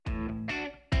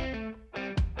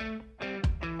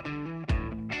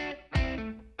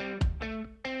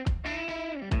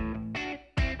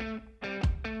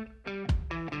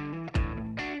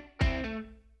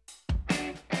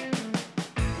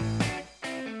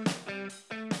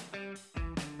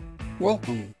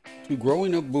Welcome to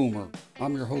Growing Up Boomer.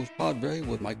 I'm your host, Padre,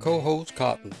 with my co-host,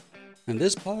 Cotton. And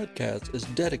this podcast is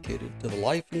dedicated to the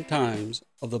life and times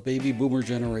of the baby boomer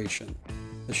generation.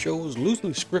 The show is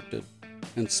loosely scripted,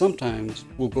 and sometimes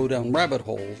we'll go down rabbit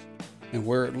holes, and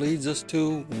where it leads us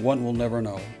to, one will never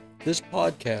know. This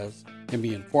podcast can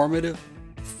be informative,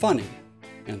 funny,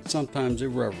 and sometimes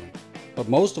irreverent. But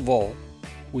most of all,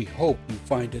 we hope you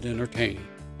find it entertaining.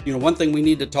 You know, one thing we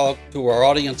need to talk to our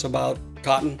audience about,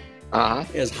 Cotton,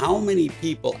 is how many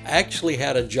people actually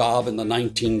had a job in the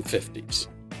 1950s,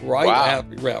 right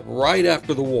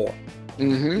after the war.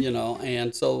 You know,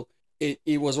 and so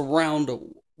it was around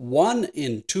 1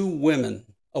 in 2 women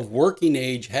of working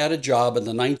age had a job in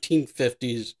the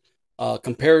 1950s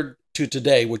compared to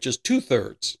today, which is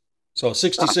 2/3. So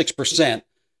 66%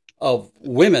 of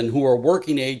women who are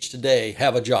working age today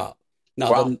have a job.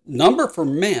 Now, the number for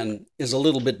men is a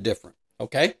little bit different,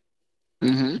 okay?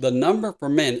 The number for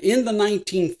men in the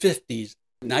 1950s,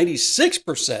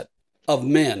 96% of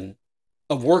men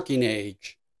of working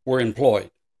age were employed.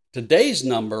 Today's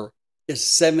number is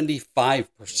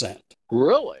 75%.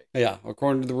 Really? Yeah,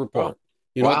 according to the report.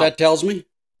 You know what that tells me?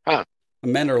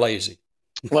 Men are lazy.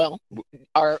 Well,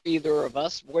 are either of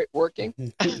us working?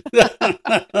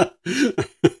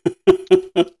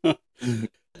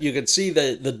 You can see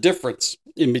the difference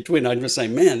in between. I'm just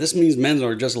saying, man, this means men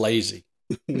are just lazy.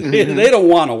 They don't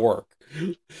want to work.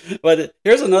 But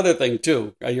here's another thing,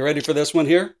 too. Are you ready for this one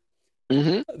here?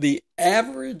 The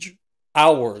average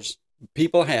hours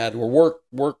people had were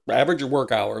average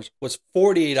work hours was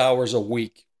 48 hours a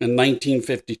week in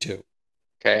 1952.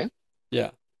 Okay.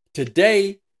 Yeah.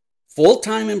 Today,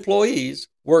 full-time employees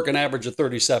work an average of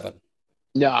 37.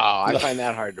 No, I find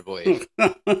that hard to believe.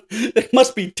 It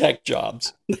must be tech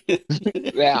jobs.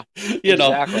 Yeah, you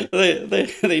know, exactly.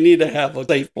 they need to have a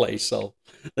safe place, so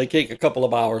they take a couple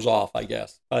of hours off, I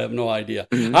guess. I have no idea.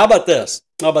 How about this?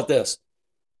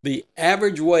 The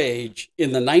average wage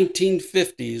in the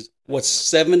 1950s was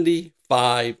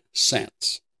 75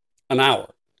 cents an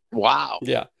hour. Wow.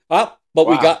 Yeah. But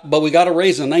we got a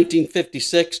raise in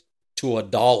 1956 to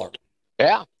 $1.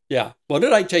 Yeah. Yeah. What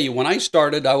did I tell you? When I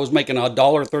started, I was making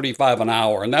 $1.35 an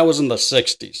hour, and that was in the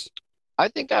 60s. I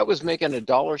think I was making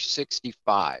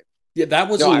 $1.65. Yeah, that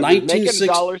was in in 1960.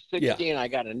 $1.60, and I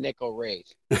got a nickel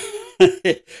raise.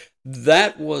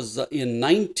 That was in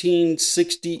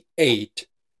 1968.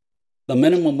 The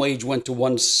minimum wage went to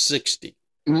 $1.60.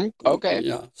 Okay.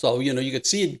 Yeah. So, you know, you could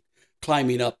see it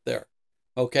climbing up there.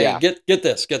 Okay. Yeah. Get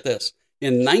this.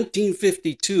 In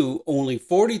 1952, only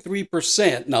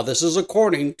 43%, now this is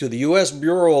according to the U.S.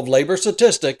 Bureau of Labor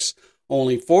Statistics,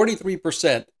 only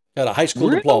 43% had a high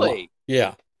school diploma.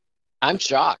 Yeah. I'm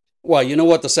shocked. Well, you know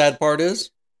what the sad part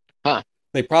is?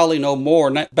 They probably know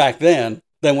more back then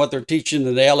than what they're teaching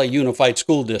in the LA Unified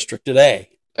School District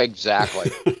today. Exactly.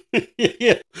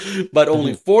 Yeah. But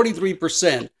only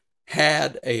 43%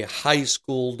 had a high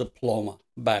school diploma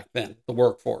back then, the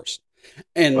workforce.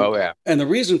 And the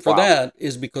reason for that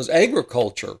is because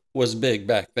agriculture was big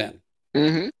back then.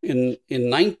 In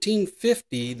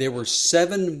 1950, there were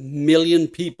 7 million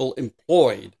people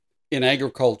employed in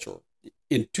agriculture.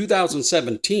 In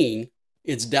 2017,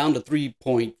 it's down to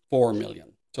 3.4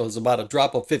 million. So it's about a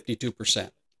drop of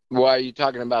 52%. Well, are you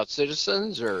talking about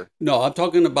citizens or? No, I'm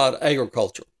talking about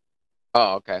agriculture.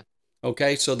 Oh, okay.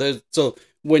 Okay, so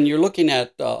when you're looking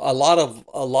at a lot of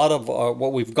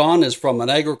what we've gone is from an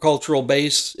agricultural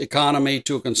based economy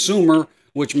to a consumer,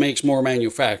 which makes more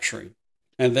manufacturing.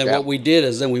 And then what we did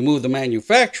is then we moved the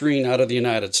manufacturing out of the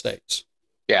United States.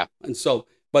 Yeah. And so,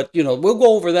 but you know, we'll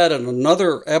go over that in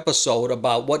another episode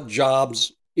about what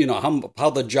jobs, you know,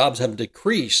 how the jobs have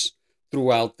decreased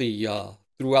throughout the 50s,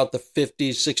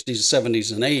 60s,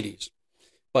 70s, and 80s.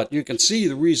 But you can see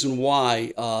the reason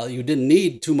why you didn't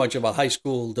need too much of a high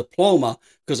school diploma,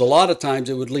 because a lot of times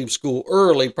it would leave school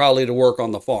early, probably to work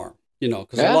on the farm. You know,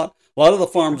 because a lot of the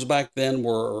farms back then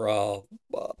were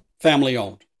family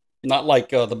owned, not like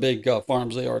the big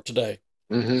farms they are today.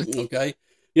 Okay,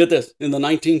 get this: in the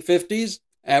 1950s,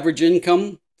 average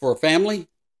income for a family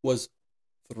was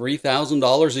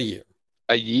 $3,000 a year.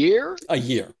 A year? A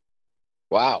year.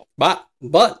 Wow. But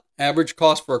average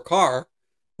cost for a car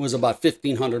was about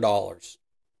 $1,500.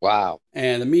 Wow.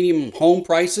 And the median home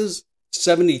prices,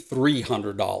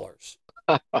 $7,300.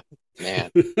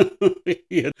 Man.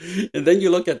 And then you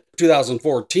look at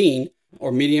 2014,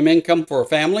 or median income for a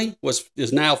family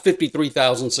is now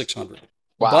 $53,600.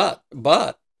 Wow.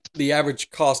 But the average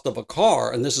cost of a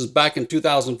car, and this is back in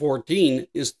 2014,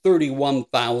 is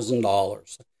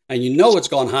 $31,000. And you know it's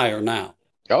gone higher now.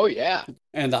 Oh yeah.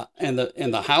 And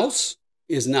the house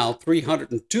is now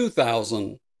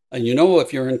 $302,000 And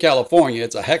if you're in California,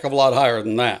 it's a heck of a lot higher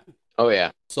than that. Oh,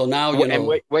 yeah. So now, And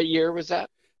what year was that?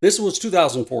 this was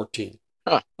 2014.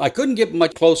 Huh. I couldn't get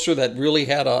much closer that really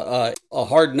had a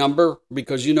hard number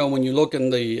because, when you look in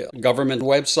the government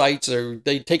websites,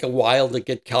 they take a while to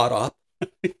get caught up.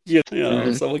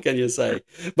 Mhm. So what can you say?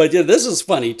 But yeah, this is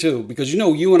funny too because,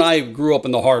 you and I grew up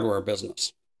in the hardware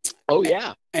business. Oh,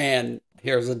 yeah. And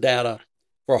here's the data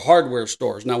for hardware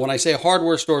stores. Now, when I say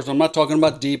hardware stores, I'm not talking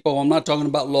about Depot. I'm not talking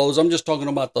about Lowe's. I'm just talking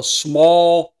about the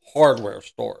small hardware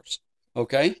stores.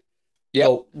 Okay? Yep.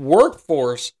 The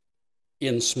workforce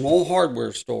in small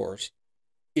hardware stores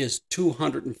is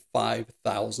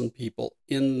 205,000 people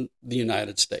in the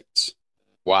United States,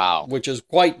 Wow. which is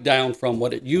quite down from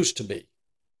what it used to be.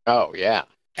 Oh, yeah.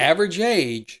 Average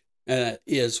age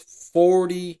is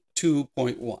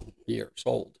 42.1 years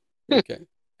old. Okay.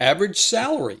 Average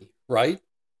salary, right,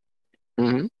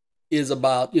 Hmm. is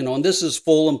about, and this is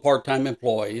full and part-time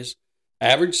employees.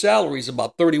 Average salary is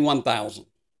about 31,000.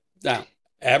 Now,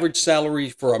 average salary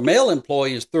for a male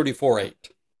employee is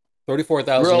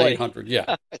 34,800.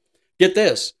 Yeah. Get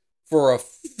this. For a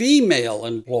female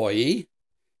employee,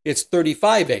 it's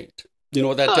 35,800. You know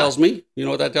what that Huh. tells me? You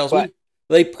know what that tells me? What?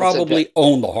 They probably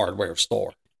own the hardware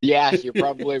store. Yeah, you're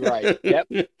probably right. Yep.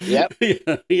 Yep.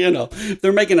 If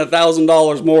they're making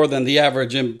 $1,000 more than the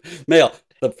average male,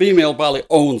 the female probably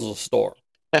owns the store.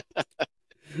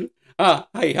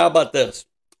 Hey, how about this?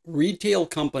 Retail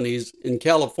companies in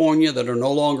California that are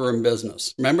no longer in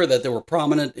business. Remember that they were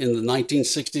prominent in the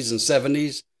 1960s and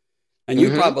 70s? And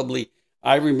Mhm.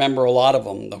 I remember a lot of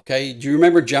them, okay? Do you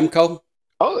remember Gemco?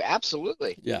 Oh,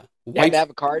 absolutely. Yeah. You had to have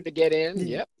a card to get in.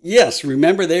 Yep. Yes,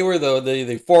 remember they were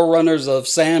the forerunners of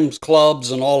Sam's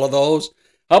Clubs and all of those.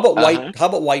 How about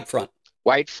Uh-huh. White Front?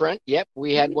 White Front. Yep.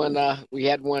 We had one. Yeah,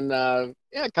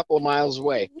 a couple of miles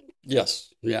away.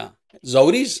 Yes, yeah.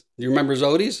 Zodi's? Do you remember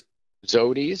Zodi's?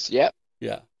 Zodi's. Yep.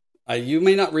 Yeah. You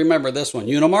may not remember this one.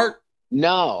 Unimart?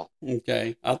 No.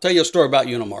 Okay. I'll tell you a story about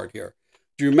Unimart here.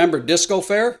 Do you remember Disco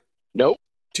Fair? Nope.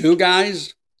 Two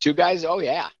guys? Two guys. Oh,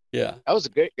 yeah. Yeah.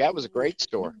 That was a great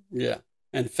store. Yeah.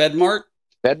 And FedMart?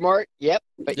 FedMart. Yep.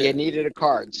 But Yeah. you needed a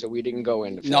card, so we didn't go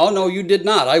into No, FedMart. no, you did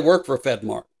not. I worked for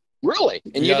FedMart. Really?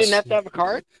 And you Yes. didn't have a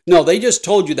card? No, they just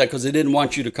told you that because they didn't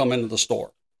want you to come into the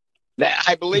store.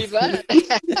 I believe that.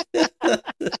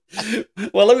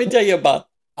 Well, let me tell you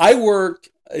I worked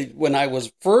when I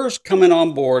was first coming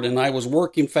on board and I was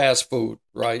working fast food,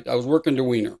 right? I was working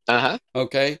DeWiener, Uh-huh.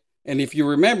 okay? And if you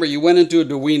remember, you went into a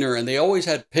DeWiener and they always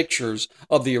had pictures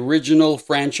of the original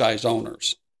franchise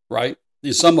owners, right?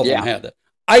 Some of them Yeah. had that.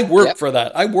 I worked Yep. for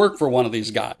that. I worked for one of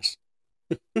these guys.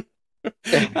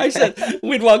 I said,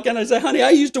 we'd walk in, I said, honey,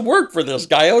 I used to work for this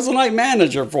guy. I was a night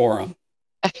manager for him.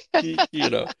 And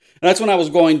that's when I was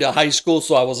going to high school,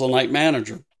 so I was a night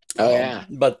manager. Oh, yeah.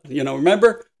 But,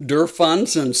 remember, Der Fun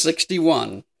since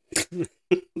 61.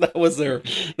 That's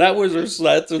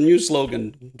a new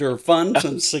slogan. Der Fun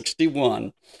since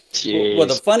 61. Jeez. Well,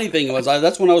 the funny thing was,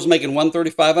 that's when I was making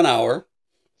 $135 an hour.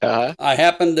 Uh-huh. I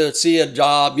happened to see a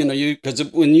job, because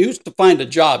when you used to find a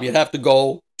job, you'd have to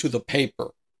go to the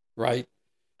paper, right?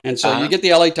 And so you get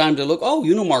the LA Times to look, oh,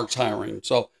 Unimart's hiring.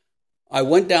 So I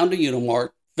went down to Unimart,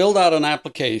 filled out an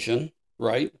application,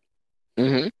 right?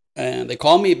 Mm-hmm. And they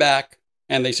called me back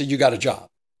and they said, you got a job.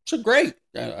 So great.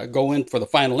 I go in for the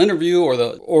final interview or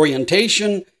the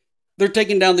orientation. They're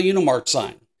taking down the Unimart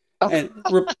sign and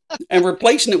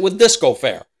replacing it with Disco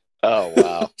Fair. Oh,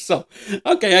 wow. So,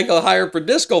 okay, I go hire for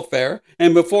Disco Fair.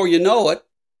 And before you know it,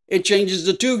 it changes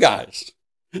to Two Guys.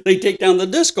 They take down the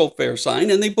Disco Fair sign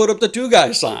and they put up the Two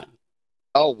Guys sign.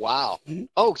 Oh, wow.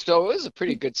 Oh, so it was a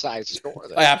pretty good sized store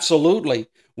then. Absolutely.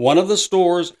 One of the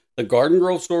stores, the Garden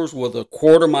Grove stores, was a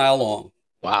quarter mile long.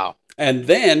 Wow. And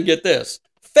then, get this,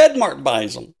 FedMart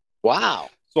buys them. Wow.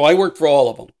 So I worked for all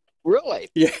of them. Really?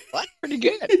 Yeah. That's pretty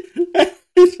good.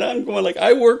 I'm going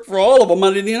I worked for all of them.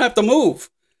 I didn't even have to move.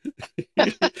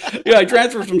 Yeah, I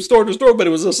transferred from store to store, but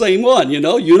it was the same one,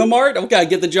 Unimart. Okay, I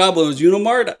get the job when it was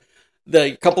Unimart.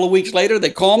 A couple of weeks later, they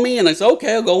call me and I say,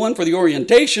 okay, I'll go in for the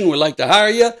orientation. We'd like to hire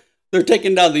you. They're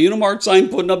taking down the Unimart sign,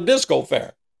 putting up Disco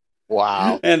Fair.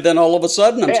 Wow. And then all of a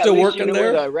sudden, I'm still working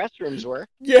there. Where the restrooms were.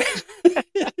 Yeah.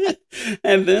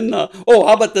 And then, how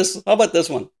about this? How about this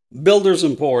one? Builders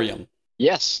Emporium.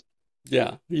 Yes.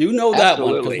 Yeah, that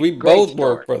one because we Great both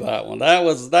store. worked for that one. That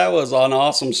was an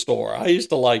awesome store. I used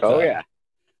to like that. Oh, yeah.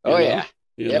 Oh, You know? yeah.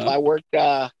 Yep, I worked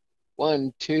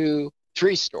 1, 2,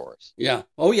 3 stores. Yeah.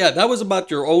 Oh, yeah. That was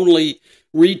about your only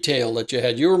retail that you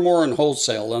had. You were more in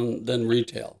wholesale than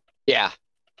retail. Yeah.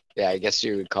 Yeah, I guess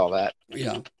you would call that.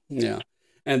 Yeah. Yeah.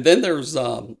 And then there's,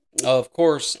 of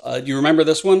course, do you remember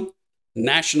this one?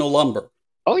 National Lumber.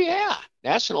 Oh, yeah.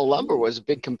 National Lumber was a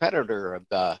big competitor of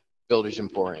the Builders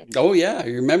Emporium. Oh yeah,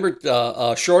 you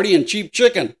remember Shorty and Cheap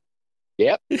Chicken?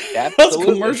 Yep, Those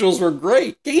absolutely. commercials were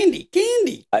great. Candy,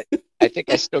 candy. I think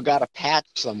I still got a patch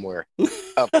somewhere.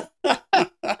 What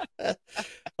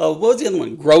was the other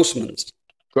one? Grossman's.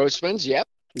 Grossman's, yep.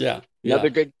 Yeah, Another yeah.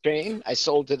 good chain. I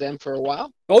sold to them for a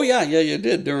while. Oh yeah, yeah. You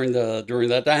did during that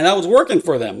time, and I was working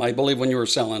for them, I believe, when you were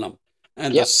selling them.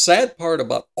 And the Yep. sad part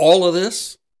about all of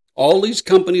this, all these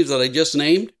companies that I just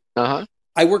named, Uh-huh.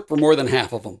 I work for more than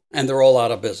half of them, and they're all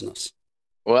out of business.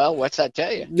 Well, what's that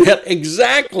tell you? Yeah,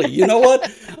 exactly. You know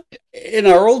what? In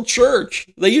our old church,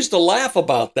 they used to laugh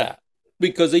about that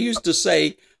because they used to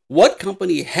say, "What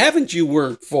company haven't you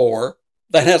worked for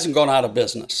that hasn't gone out of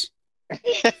business?"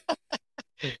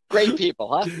 Great people,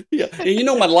 huh? Yeah. And you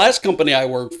know my last company I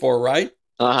worked for, right?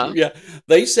 Uh-huh. Yeah.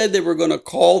 They said they were going to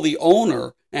call the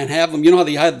owner and have them, you know how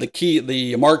they had the key,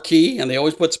 the marquee, and they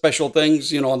always put special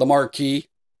things, on the marquee,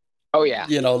 Oh, yeah.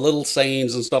 little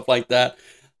sayings and stuff like that.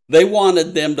 They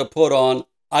wanted them to put on,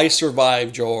 "I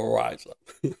survived Joe Ariza."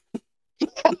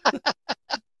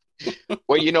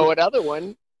 Well, you know what other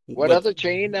one? What But- other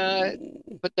chain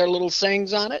put their little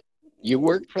sayings on it? You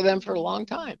worked for them for a long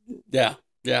time. Yeah.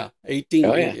 Yeah. 18,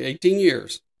 Oh, yeah. 18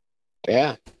 years.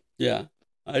 Yeah. Yeah.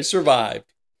 I survived.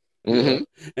 Mm-hmm.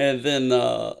 And then,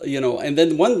 and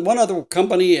then one other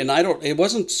company, and it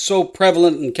wasn't so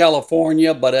prevalent in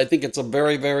California, but I think it's a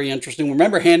very, very interesting.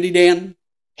 Remember Handy Dan?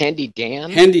 Handy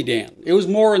Dan? Handy Dan. It was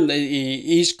more in the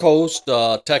East Coast,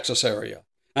 Texas area.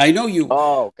 I know you,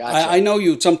 Oh, gotcha. I know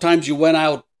you, sometimes you went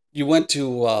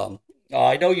to,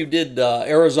 I know you did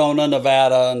Arizona,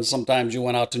 Nevada, and sometimes you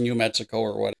went out to New Mexico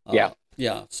or what. Yeah.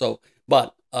 Yeah. So,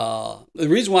 but the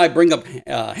reason why I bring up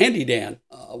Handy Dan,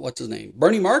 what's his name?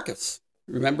 Bernie Marcus.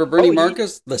 Remember Bernie Oh,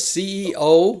 Marcus, the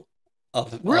CEO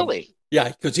of Really? yeah,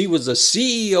 because he was the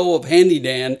CEO of Handy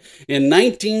Dan in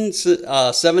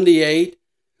 1978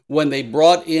 when they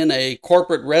brought in a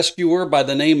corporate rescuer by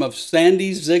the name of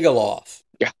Sandy Zigaloff.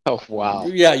 Oh, wow.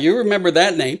 Yeah, you remember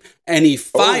that name. And he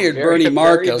fired very- Bernie very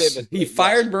Marcus. vividly, He yes.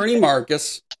 fired Bernie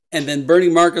Marcus, and then Bernie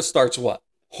Marcus starts what?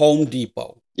 Home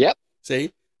Depot. Yep.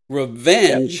 See?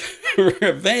 Revenge.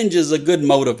 Revenge is a good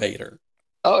motivator.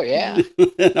 Oh, yeah.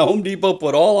 And Home Depot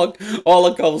put all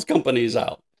of those companies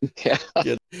out. Yeah.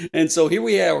 And so here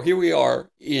we are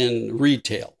in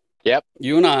retail. Yep.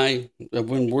 You and I have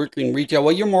been working retail.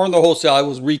 Well, you're more in the wholesale. I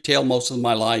was retail most of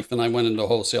my life, and I went into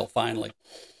wholesale finally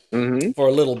Mm-hmm. for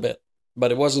a little bit.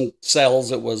 But it wasn't sales.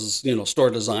 It was, store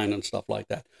design and stuff like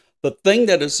that. The thing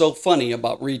that is so funny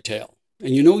about retail, and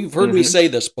you've heard me Mhm. say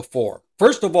this before.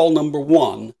 First of all, number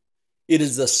one, it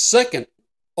is the second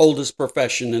oldest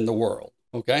profession in the world.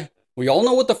 Okay? We all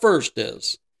know what the first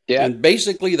is. Yeah. And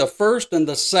basically, the first and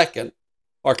the second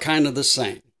are kind of the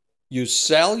same. You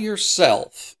sell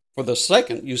yourself. For the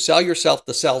second, you sell yourself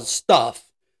to sell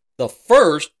stuff. The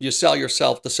first, you sell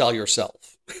yourself to sell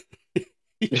yourself.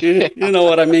 You know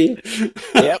what I mean?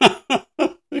 Yep.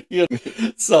 Yeah.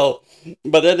 So,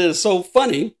 but that is so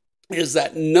funny is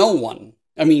that no one,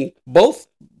 both,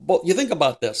 you think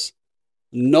about this.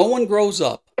 No one grows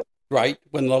up, right?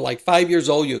 When they're like 5 years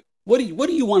old, what do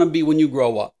you want to be when you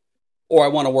grow up? Or I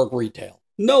want to work retail.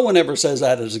 No one ever says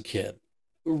that as a kid.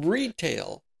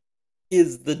 Retail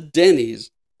is the Denny's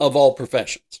of all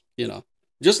professions,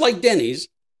 Just like Denny's,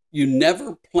 you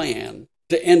never plan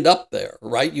to end up there,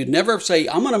 right? You'd never say,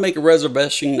 "I'm going to make a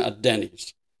reservation at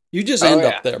Denny's." You just end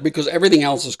up there because everything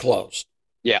else is closed.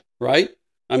 Yeah. Right?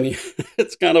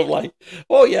 It's kind of like,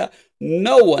 oh yeah,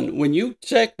 no one, when you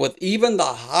check with even the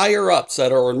higher ups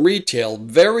that are in retail,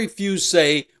 very few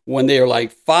say when they're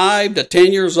like 5 to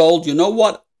 10 years old, you know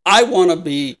what? I want to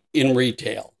be in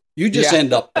retail. You just Yeah.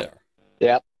 end up there.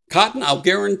 Yep. Cotton, I'll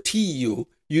guarantee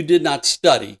you did not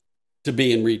study to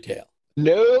be in retail.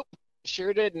 Nope.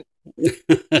 Sure didn't.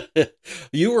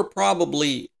 You were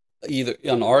probably either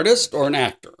an artist or an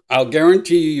actor. I'll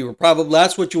guarantee you were probably,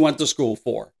 that's what you went to school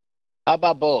for. How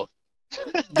about both?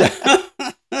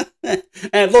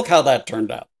 And look how that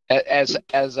turned out. As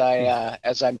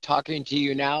I'm talking to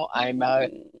you now, I'm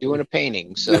doing a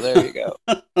painting. So there you go.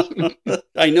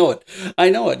 I know it.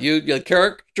 You the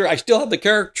character. I still have the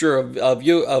caricature of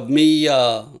me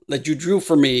that you drew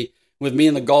for me with me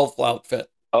in the golf outfit.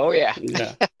 Oh yeah.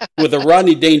 Yeah, with a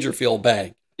Rodney Dangerfield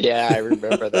bag. Yeah, I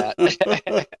remember that.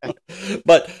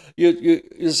 But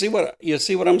you see what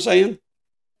I'm saying?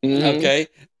 Mhm. Okay.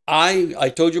 I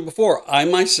told you before, I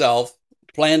myself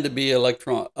planned to be an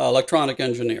electronic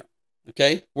engineer.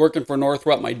 Okay. Working for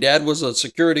Northrop. My dad was a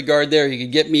security guard there. He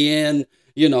could get me in,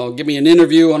 give me an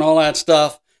interview and all that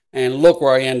stuff. And look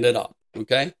where I ended up.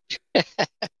 Okay.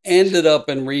 Ended up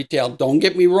in retail. Don't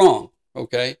get me wrong.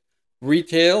 Okay.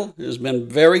 Retail has been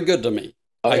very good to me.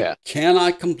 Oh, I yeah.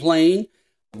 cannot complain.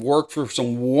 I've worked for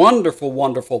some wonderful,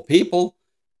 wonderful people,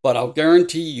 but I'll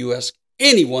guarantee you ask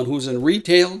anyone who's in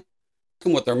retail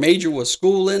what their major was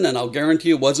school in, and I'll guarantee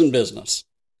it wasn't business.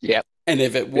 Yep. And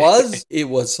if it was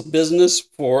business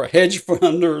for hedge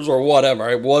funders or whatever.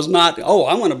 It was not, oh,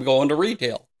 I'm going to go into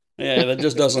retail. Yeah, that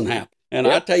just doesn't happen. And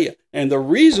Yep. I tell you, and the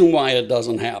reason why it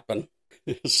doesn't happen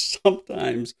is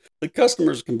sometimes the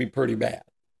customers can be pretty bad.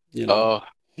 You know, Oh,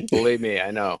 believe me, I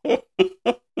know.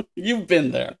 you've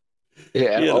been there.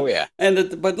 Yeah. You know, Oh, yeah.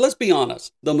 but let's be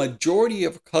honest, the majority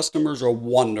of customers are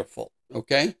wonderful.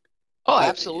 Okay. Oh,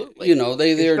 absolutely. You know,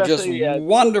 they're just Especially,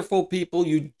 wonderful people.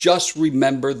 You just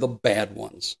remember the bad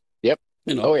ones. Yep.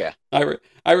 You know, Oh, yeah.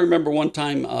 I remember one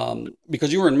time,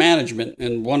 because you were in management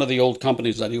in one of the old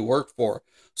companies that you worked for.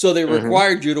 So they Mhm.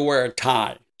 required you to wear a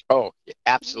tie. Oh,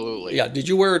 absolutely. Yeah. Did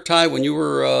you wear a tie when you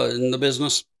were in the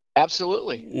business?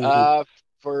 Absolutely. Mhm.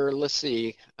 Let's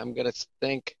see, I'm gonna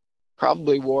think,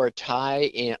 probably wore a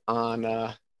tie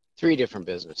on 3 different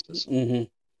businesses. Mm-hmm.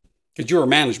 Because you were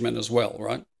management as well,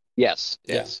 right? Yes.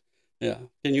 Yeah. Yes. Yeah.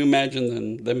 Can you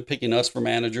imagine them picking us for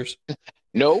managers?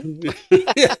 No.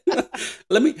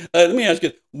 Let me ask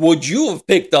you, would you have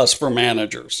picked us for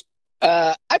managers?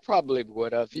 I probably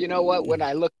would have. You know what? When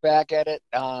I look back at it,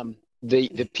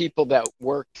 the people that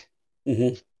worked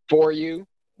Mm-hmm. for you,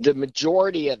 the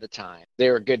majority of the time, they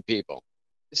were good people.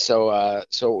 So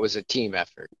it was a team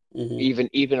effort, Mm-hmm.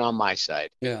 even on my side.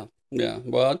 Yeah. Yeah.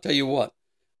 Well, I'll tell you what.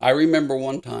 I remember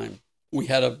one time we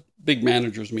had a big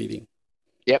managers meeting.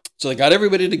 Yep. So they got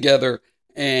everybody together,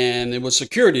 and it was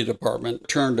security department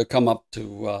turn to come up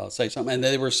to say something. And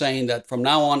they were saying that from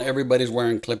now on, everybody's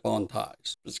wearing clip-on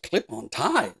ties. It's clip-on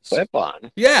ties. Clip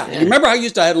on. Yeah. Yeah. You remember how I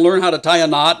used to have to learn how to tie a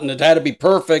knot, and it had to be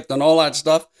perfect and all that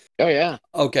stuff? Oh, yeah.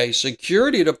 Okay,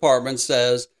 security department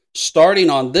says starting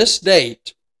on this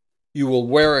date, you will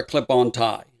wear a clip-on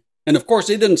tie. And of course,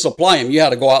 they didn't supply them. You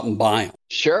had to go out and buy them.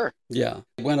 Sure. Yeah.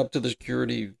 I went up to the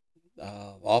security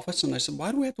office and I said,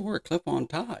 why do we have to wear a clip-on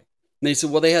tie? And they said,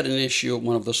 well, they had an issue at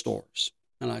one of the stores.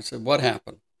 And I said, what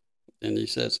happened? And he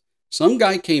says, some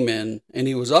guy came in and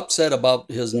he was upset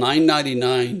about his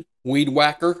 $9.99 weed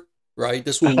whacker, right?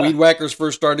 This when weed whackers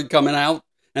first started coming out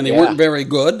and they Yeah. weren't very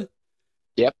good.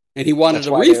 Yep. And he wanted That's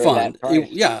a why they were refund. that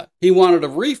price. He wanted a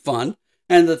refund.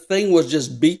 And the thing was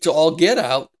just beat to all get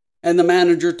out. And the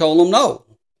manager told him no.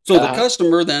 So the Uh-huh.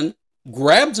 customer then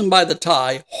grabs him by the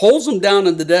tie, holds him down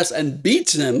at the desk, and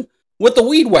beats him with the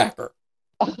weed whacker.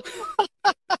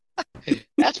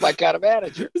 That's my kind of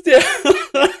manager. Yeah.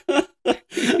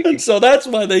 And so that's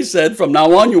why they said from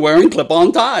now on you're wearing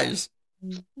clip-on ties.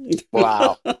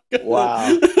 Wow.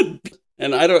 Wow.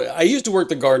 And I used to work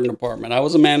the garden department. I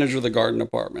was a manager of the garden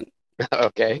department.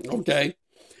 Okay. Okay.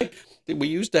 We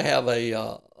used to have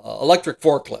a electric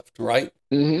forklift, right?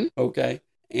 Mm-hmm. Okay.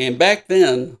 And back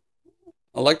then,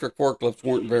 electric forklifts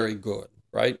weren't very good,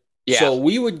 right? Yeah. So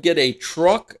we would get a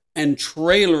truck and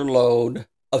trailer load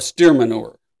of steer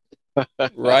manure,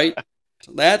 right?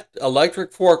 That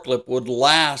electric forklift would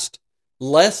last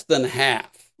less than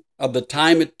half of the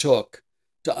time it took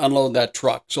to unload that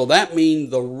truck. So that means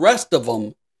the rest of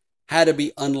them had to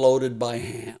be unloaded by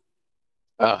hand.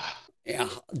 Yeah.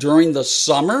 During the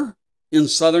summer in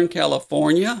Southern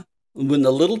California, when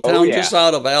the little town yeah. just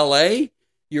out of LA,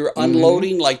 you're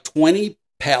unloading like 20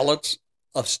 pallets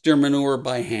of steer manure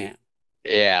by hand.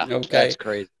 Yeah. Okay. That's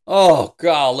crazy. Oh,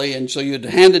 golly. And so you'd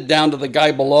hand it down to the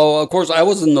guy below. Of course, I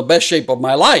was in the best shape of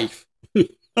my life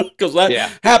because that Yeah.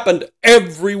 happened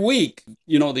every week.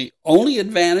 You know, the only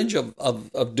advantage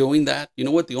of doing that, you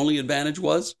know what the only advantage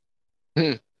was?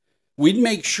 We'd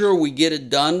make sure we get it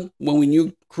done when we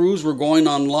knew crews were going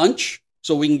on lunch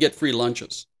so we can get free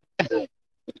lunches. Yeah.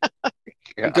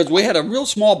 Because we had a real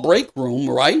small break room,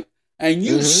 right? And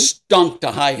you stunk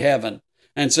to high heaven.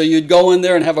 And so you'd go in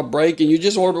there and have a break and you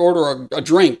just order a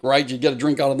drink, right? You get a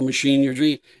drink out of the machine, you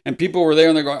drink, and people were there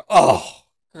and they're going, oh,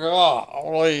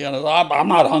 golly, I'm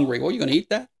not hungry. Well, you going to eat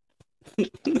that?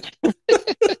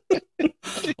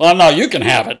 Well, no, you can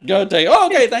have it. Go take, oh,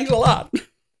 okay, thanks a lot.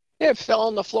 It fell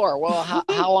on the floor. Well,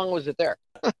 how long was it there?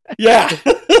 Yeah.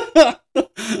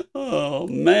 Oh,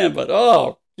 man, but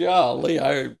oh, golly,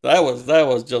 that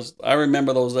was just, I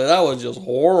remember those days. That was just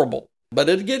horrible. But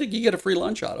you get a free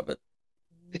lunch out of it.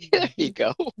 There you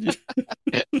go.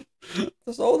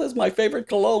 Oh, that's my favorite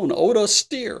cologne, Oda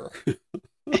Steer.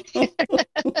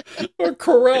 Or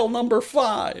Corel number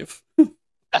 5.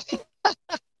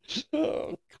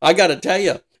 Oh, I got to tell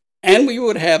you, and we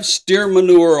would have steer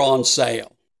manure on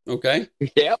sale, okay?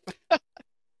 Yep.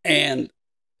 And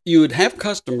you would have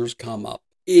customers come up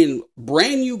in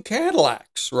brand new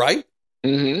Cadillacs, right?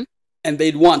 Mm-hmm. and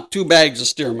they'd want 2 bags of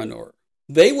steer manure.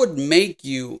 They would make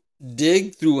you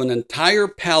dig through an entire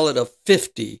pallet of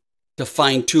 50 to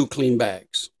find 2 clean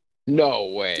bags. No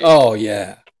way. Oh,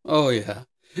 yeah. Oh, yeah.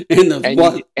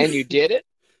 And you did it?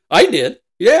 I did.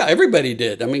 Yeah, everybody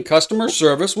did. I mean, customer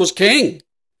service was king.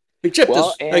 Except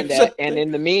and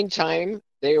in the meantime,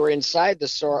 they were inside the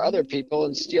store, other people,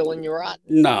 and stealing your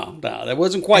rotten. No, that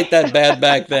wasn't quite that bad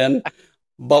back then.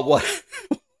 But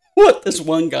what this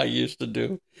one guy used to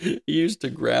do, he used to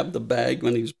grab the bag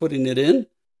when he was putting it in,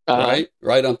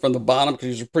 right on from the bottom, because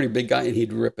he was a pretty big guy, and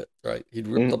he'd rip it, right? He'd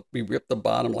rip the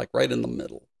bottom like right in the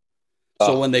middle.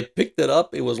 So when they picked it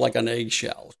up, it was like an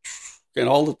eggshell, and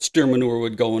all the steer manure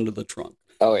would go into the trunk.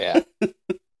 Oh yeah.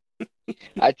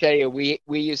 I tell you, we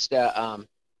used to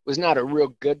was not a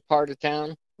real good part of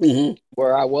town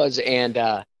where I was, and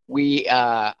I'd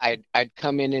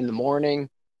come in the morning,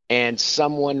 and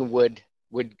someone would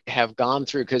have gone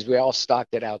through, because we all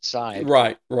stocked it outside,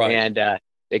 right, and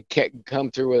they'd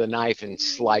come through with a knife and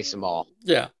slice them all.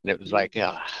 Yeah, and it was like,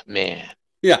 oh man.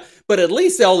 Yeah, but at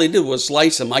least all they did was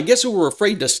slice them. I guess we were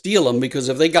afraid to steal them, because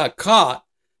if they got caught,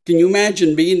 can you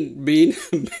imagine being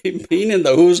in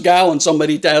the who's gal and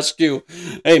somebody asks you,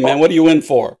 "Hey man, what are you in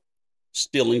for?"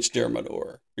 Stealing steer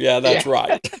manure. Yeah, that's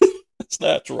right.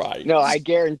 That's right. No, I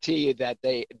guarantee you that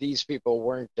these people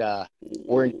weren't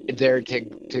there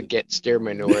to get steer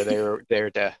manure. They were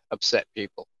there to upset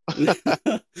people.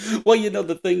 Well,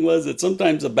 the thing was that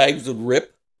sometimes the bags would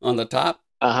rip on the top.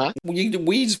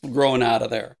 Weeds growing out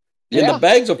of there. And the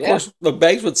bags, of course, the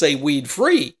bags would say weed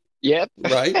free. Yep.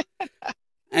 Right?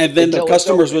 And then the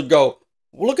customers would go,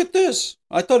 well, look at this.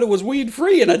 I thought it was weed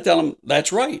free. And I'd tell them,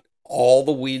 that's right. All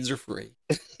the weeds are free.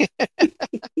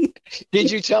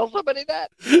 Did you tell somebody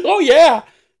that? Oh, yeah.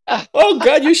 Oh,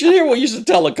 God, you should hear what you used to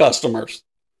tell the customers.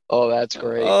 Oh, that's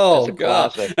great. Oh,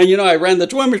 God. Classic. And, I ran the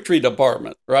trimmetry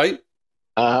department, right?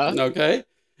 Okay.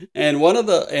 And one of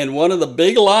the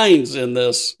big lines in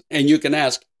this, and you can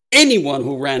ask anyone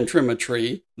who ran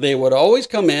trimmetry, they would always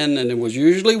come in, and it was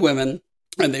usually women,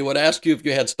 and they would ask you if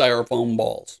you had styrofoam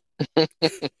balls.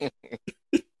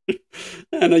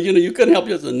 And, you couldn't help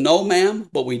yourself. No, ma'am,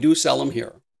 but we do sell them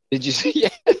here. Did you see?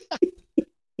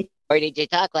 Or did you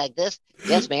talk like this?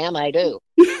 Yes, ma'am, I do.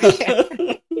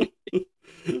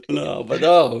 No, but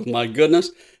oh, my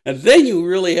goodness. And then you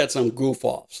really had some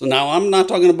goof-offs. Now, I'm not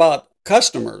talking about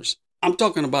customers. I'm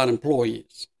talking about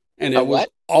employees. And it was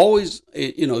always,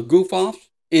 goof-offs,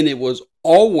 and it was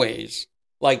always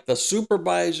like the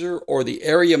supervisor or the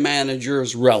area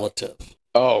manager's relative.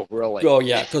 Oh, really? Oh,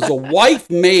 yeah, because the wife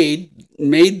made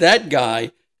that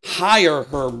guy hire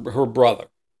her brother,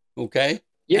 okay?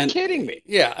 You're kidding me.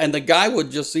 Yeah, and the guy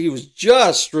he was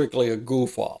just strictly a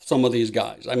goof-off, some of these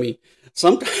guys. I mean,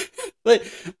 sometimes, I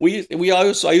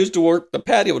used to work the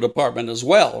patio department as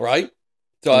well, right?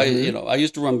 So I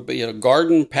used to run,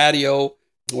 garden, patio,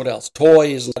 what else?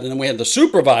 Toys, and then we had the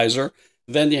supervisor.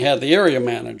 Then you had the area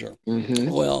manager.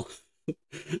 Well,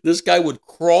 this guy would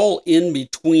crawl in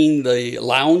between the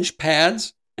lounge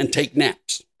pads and take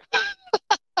naps.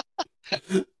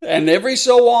 And every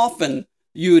so often,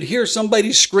 you'd hear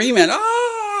somebody screaming,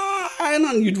 "Ah!"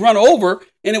 And you'd run over,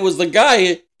 and it was the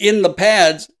guy in the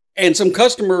pads, and some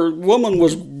customer woman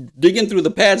was digging through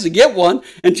the pads to get one,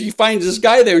 and she finds this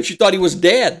guy there, and she thought he was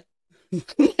dead.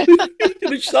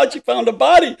 She thought she found a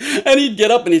body. And he'd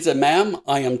get up and he'd say, "Ma'am,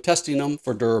 I am testing them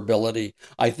for durability.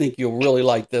 I think you'll really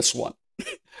like this one."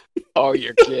 Oh,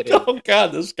 you're kidding. Oh,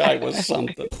 God, this guy was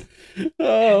something.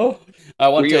 Oh,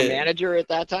 were you a manager at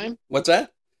that time? What's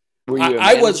that? Were you a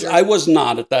manager? I was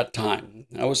not at that time.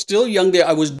 I was still young there.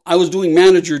 I was doing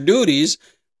manager duties.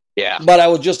 Yeah. But I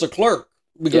was just a clerk,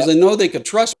 because they know they could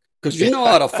trust me. Because you know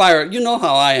how to fire. You know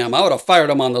how I am. I would have fired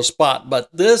him on the spot. But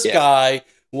this guy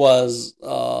was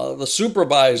the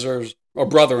supervisor's or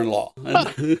brother-in-law.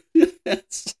 And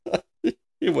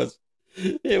it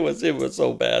was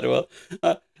so bad. Well,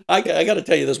 I got to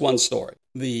tell you this one story.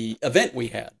 The event we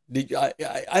had.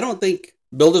 I don't think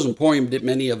Builders Emporium did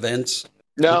many events.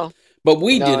 No. But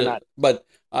we did it. But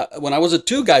when I was at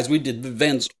Two Guys, we did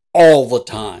events all the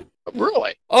time.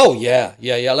 Really? Oh, yeah.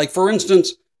 Like, for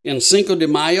instance, in Cinco de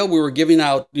Mayo, we were giving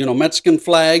out, Mexican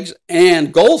flags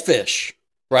and goldfish,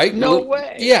 right? No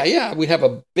way. Yeah. We'd have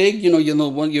a big,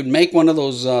 you'd make one of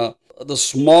those, the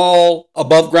small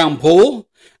above-ground pool,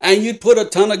 and you'd put a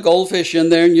ton of goldfish in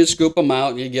there, and you'd scoop them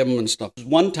out, and you'd give them and stuff.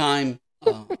 One time,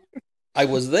 I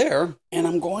was there, and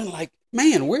I'm going like,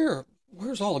 man,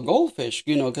 where's all the goldfish?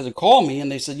 Because they called me,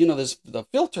 and they said, the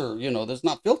filter, there's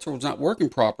not filter was not working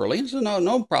properly. I said,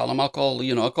 no problem. I'll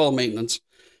call maintenance,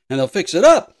 and they'll fix it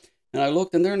up. And I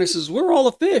looked in there, and I says, where are all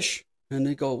the fish? And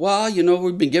they go, well,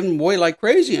 we've been giving them away like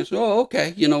crazy. And I said, oh,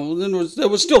 okay. Then there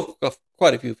was still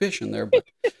quite a few fish in there. But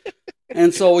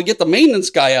and so we get the maintenance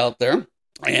guy out there.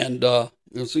 And so,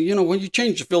 when you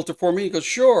change the filter for me? He goes,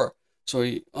 sure. So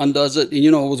he undoes it. And,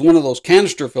 it was one of those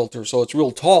canister filters. So it's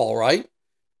real tall, right?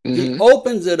 Mm-hmm. He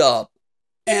opens it up.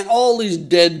 And all these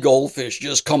dead goldfish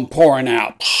just come pouring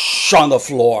out on the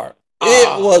floor.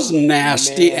 It was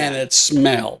nasty, man. And it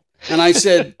smelled. And I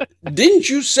said, didn't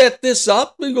you set this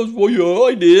up? And he goes, well, yeah,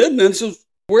 I did. And then says,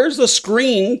 where's the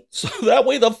screen? So that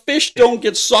way the fish don't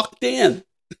get sucked in.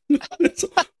 So,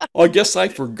 I guess I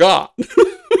forgot.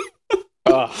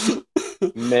 Oh,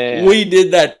 man. We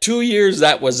did that 2 years.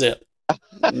 That was it.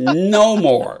 No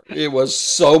more. It was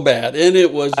so bad. And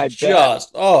it was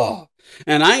just,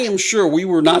 and I am sure we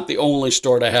were not the only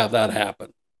store to have that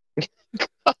happen.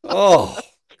 Oh,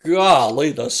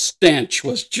 golly, the stench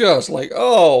was just like,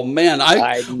 oh man,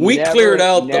 we cleared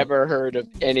out. Never heard of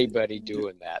anybody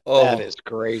doing that. That is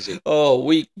crazy. Oh,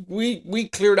 we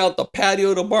cleared out the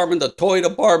patio department, the toy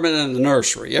department, and the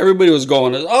nursery. Everybody was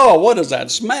going, oh, what is that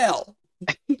smell?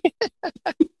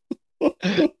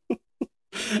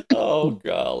 Oh,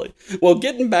 golly. Well,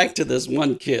 getting back to this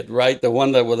one kid, right? The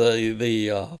one that was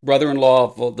the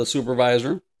brother-in-law of the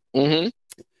supervisor. Mm-hmm.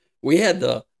 We had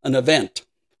an event.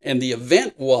 And the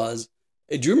event was,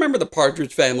 do you remember the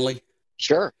Partridge Family?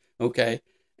 Sure. Okay.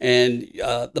 And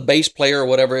the bass player or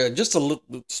whatever, just a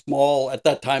little small, at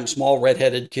that time, small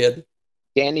redheaded kid.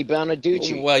 Danny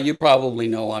Bonaducci. Well, you probably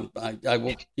know. I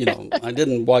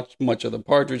didn't watch much of the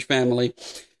Partridge Family,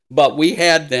 but we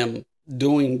had them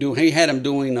doing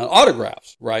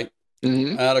autographs, right?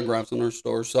 Mm-hmm. Autographs in our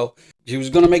store. So he was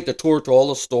going to make the tour to all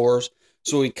the stores.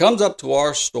 So he comes up to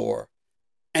our store,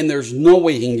 and there's no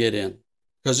way he can get in.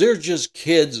 Because there's just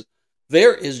kids,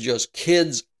 there is just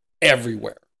kids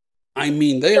everywhere. I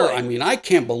mean, I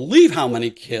can't believe how many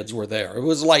kids were there. It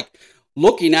was like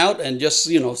looking out and just,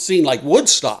 seeing like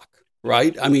Woodstock,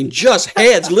 right? I mean, just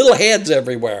heads, little heads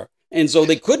everywhere. And so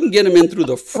they couldn't get them in through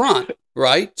the front,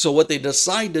 right? So what they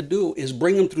decided to do is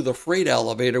bring them through the freight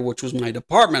elevator, which was my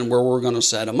department, where we're going to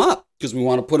set them up. Because we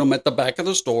want to put them at the back of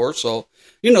the store. So,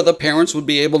 the parents would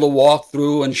be able to walk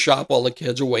through and shop while the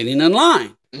kids are waiting in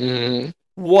line. Mm-hmm.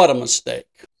 What a mistake.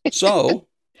 So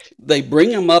they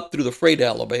bring him up through the freight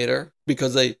elevator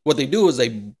because what they do is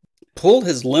they pull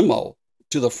his limo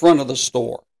to the front of the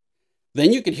store.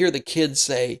 Then you could hear the kids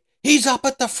say, he's up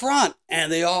at the front. And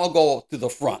they all go to the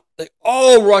front. They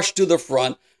all rush to the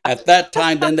front. At that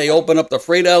time, then they open up the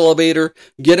freight elevator,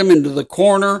 get him into the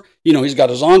corner. He's got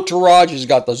his entourage. He's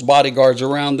got those bodyguards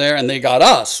around there. And they got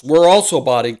us. We're also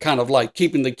kind of like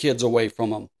keeping the kids away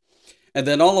from him. And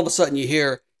then all of a sudden you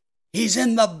hear, he's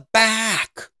in the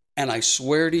back. And I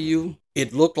swear to you,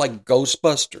 it looked like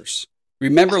Ghostbusters.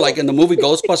 Remember, like in the movie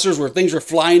Ghostbusters, where things are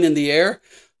flying in the air?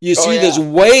 You see this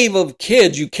wave of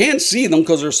kids. You can't see them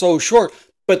because they're so short,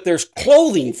 but there's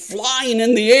clothing flying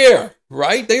in the air,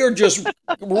 right? They are just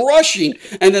rushing.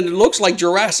 And then it looks like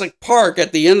Jurassic Park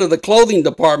at the end of the clothing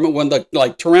department when the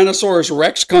Tyrannosaurus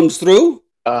Rex comes through,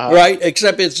 right?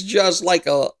 Except it's just like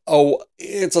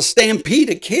it's a stampede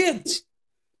of kids.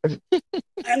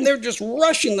 And they're just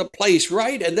rushing the place,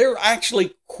 right? And they're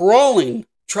actually crawling,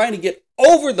 trying to get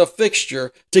over the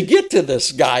fixture to get to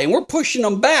this guy. And we're pushing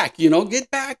them back, get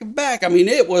back. I mean,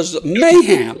 it was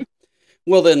mayhem.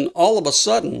 Well, then all of a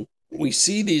sudden we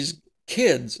see these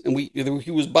kids, and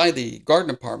he was by the garden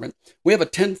department. We have a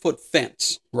 10-foot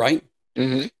fence, right?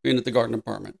 Mm-hmm. In at the garden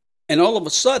department. And all of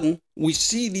a sudden we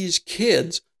see these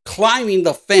kids climbing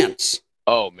the fence.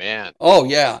 Oh, man. Oh,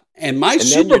 yeah. And my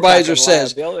supervisor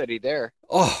says, liability there.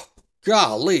 Oh,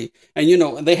 golly. And,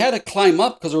 they had to climb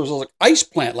up because there was an ice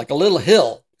plant, like a little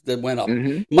hill that went up.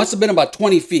 Mm-hmm. It must have been about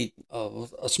 20 feet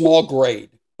of a small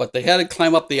grade. But they had to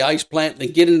climb up the ice plant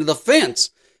and get into the fence.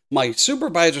 My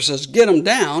supervisor says, get them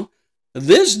down.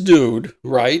 This dude,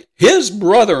 right, his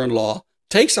brother-in-law,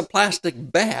 takes a plastic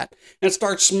bat and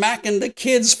starts smacking the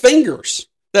kids' fingers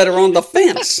that are on the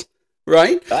fence.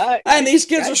 Right? And these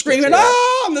kids are screaming,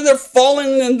 ah! And then they're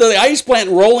falling into the ice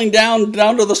plant, rolling down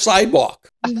to the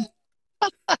sidewalk.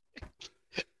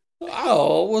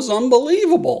 Oh, it was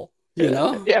unbelievable,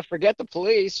 Yeah, forget the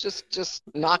police. Just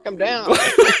knock them down.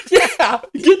 Yeah,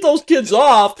 get those kids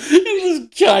off. And this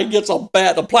guy gets a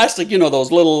bat, the plastic,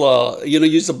 those little,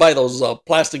 used to buy those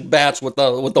plastic bats with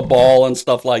the ball and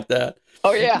stuff like that.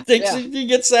 Oh, yeah. He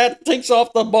gets that, takes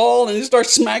off the ball, and he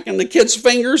starts smacking the kids'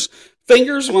 fingers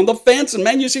on the fence, and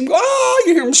man, you see him go,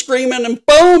 you hear him screaming, and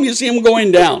boom, you see him going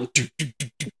down,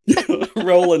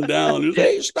 rolling down.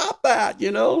 Hey, stop that,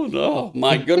 Oh,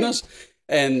 my goodness.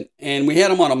 and we had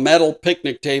them on a metal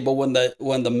picnic table when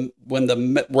the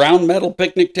round metal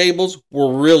picnic tables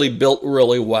were really built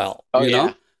really well. Oh, you know,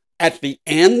 yeah. at the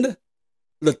end,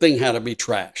 the thing had to be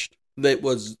trashed.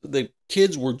 The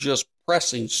kids were just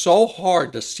pressing so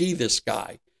hard to see this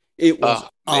guy. It was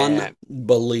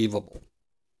unbelievable.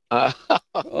 Oh,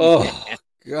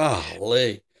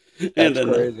 golly. That's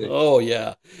crazy. Oh,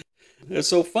 yeah. It's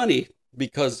so funny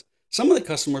because some of the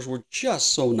customers were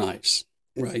just so nice,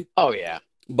 right? Oh, yeah.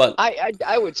 But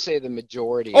I would say the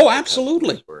majority. Oh,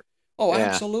 absolutely. Were, oh, yeah.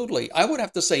 Absolutely. I would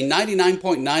have to say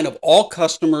 99.9 of all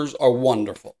customers are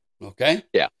wonderful. Okay?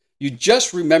 Yeah. You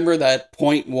just remember that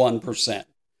 0.1%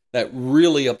 that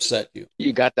really upset you.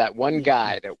 You got that one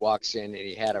guy that walks in and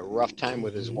he had a rough time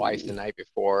with his wife the night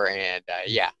before. And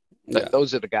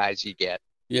those are the guys you get.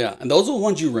 Yeah. And those are the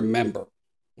ones you remember.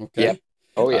 Okay. Yep.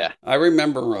 Oh, yeah. I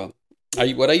remember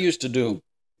what I used to do,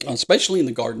 especially in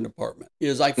the garden department,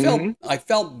 is I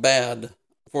felt bad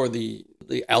for the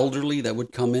elderly that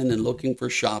would come in and looking for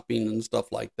shopping and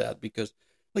stuff like that, because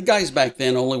the guys back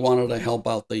then only wanted to help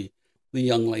out the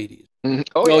young ladies. Mm-hmm.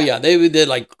 Oh yeah, they did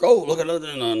like, oh, look at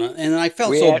that, and I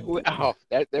felt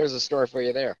there's a story for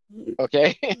you there.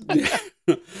 Okay.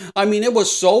 I mean, it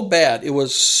was so bad. It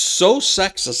was so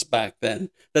sexist back then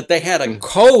that they had a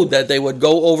code that they would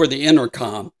go over the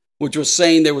intercom, which was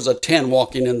saying there was a 10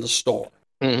 walking in the store.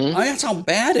 Mm-hmm. I mean, that's how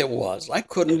bad it was. I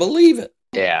couldn't believe it.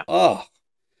 Yeah. Oh,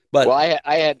 but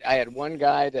I had one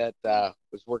guy that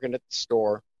was working at the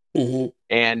store,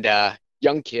 and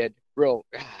young kid, real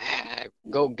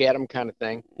go get him kind of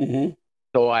thing. Mm-hmm.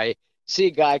 So I see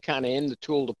a guy kind of in the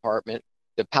tool department,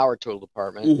 the power tool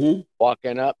department,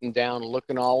 walking up and down,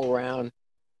 looking all around.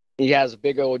 He has a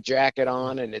big old jacket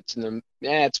on, and it's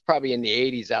it's probably in the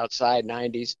 80s outside,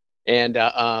 90s. And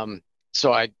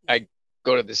so I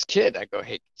go to this kid. I go,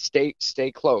 hey,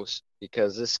 stay close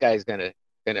because this guy's gonna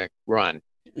run.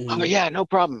 Oh yeah, no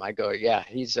problem. I go, yeah,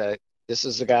 he's this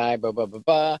is the guy. Blah blah blah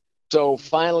blah. So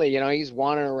finally, he's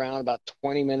wandering around. About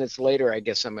 20 minutes later, I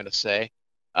guess I'm gonna say,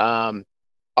 all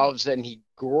of a sudden he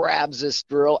grabs this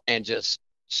drill and just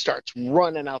starts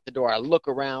running out the door. I look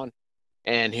around,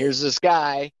 and here's this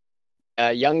guy,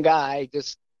 a young guy,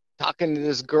 just talking to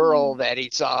this girl that he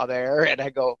saw there, and I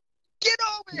go, get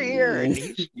over here, and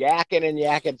he's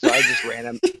yakking, so I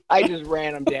just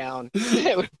ran him down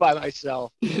by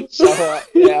myself. So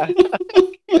yeah.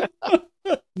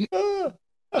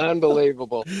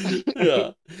 Unbelievable.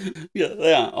 yeah.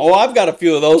 Oh, I've got a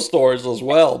few of those stories as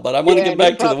well, but I want to get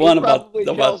back to the one about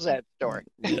that story.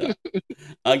 Yeah.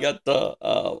 I got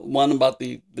one about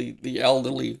the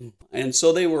elderly, and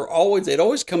so they'd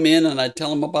always come in, and I'd tell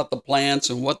them about the plants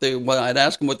and I'd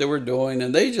ask them what they were doing,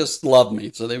 and they just loved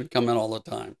me, so they would come in all the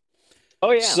time.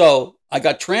 Oh yeah. So I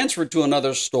got transferred to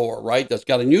another store, right? That's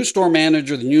got a new store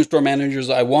manager. The new store manager's,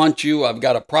 I want you. I've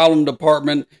got a problem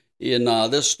department in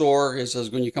this store. He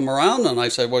says, when you come around, and I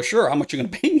said, well, sure. How much are you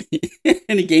going to pay me?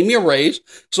 And he gave me a raise,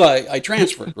 so I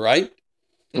transferred, right?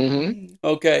 Mm-hmm.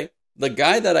 Okay. The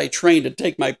guy that I trained to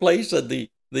take my place said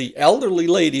the elderly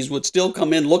ladies would still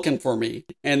come in looking for me,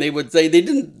 and they would say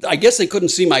I guess they couldn't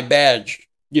see my badge,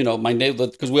 my name,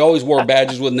 because we always wore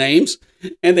badges with names,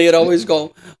 and they'd always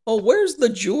go, oh, where's the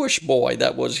Jewish boy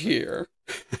that was here?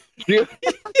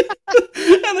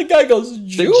 And the guy goes,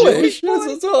 Jewish?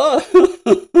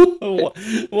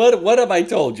 What have I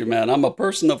told you, man? I'm a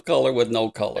person of color with no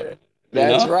color.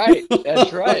 That's right.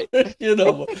 That's right.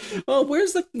 Oh,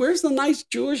 where's the nice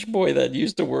Jewish boy that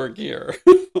used to work here?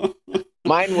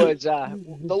 Mine was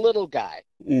the little guy.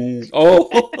 Oh.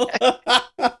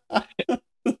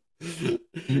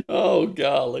 Oh,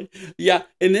 golly. Yeah.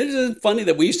 And isn't it funny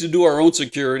that we used to do our own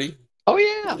security? Oh,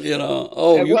 yeah.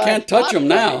 You can't touch them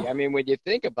now. I mean, when you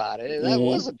think about it, that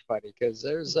wasn't funny because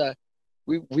there's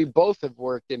we both have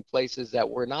worked in places that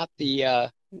were not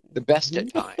the best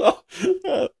at times.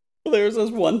 There's this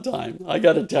one time, I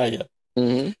got to tell you,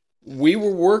 we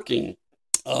were working,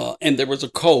 and there was a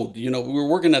code.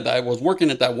 I was working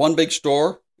at that one big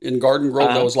store in Garden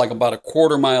Grove that was like about a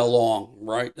quarter mile long,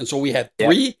 right? And so we had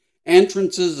 3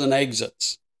 entrances and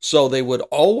exits. So they would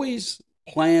always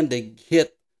plan to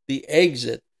hit the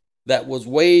exit that was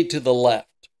way to the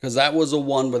left, because that was the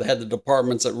one where they had the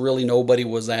departments that really nobody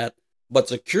was at, but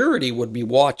security would be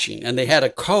watching, and they had a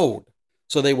code.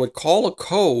 So they would call a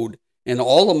code, and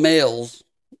all the males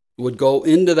would go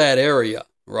into that area,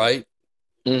 right?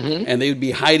 Mm-hmm. And they would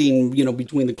be hiding,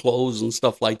 between the clothes and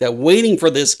stuff like that, waiting for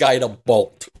this guy to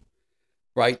bolt,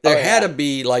 right? There had to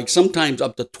be like sometimes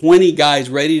up to 20 guys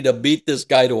ready to beat this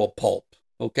guy to a pulp,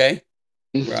 okay?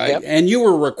 Right? Yep. And you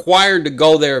were required to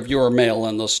go there if you were a male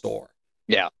in the store.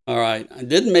 Yeah. All right. It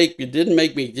didn't make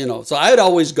me, so I'd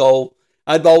always go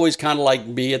I'd always kind of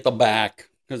like be at the back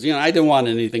because, you know, I didn't want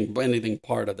anything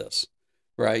part of this,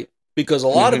 right? Because a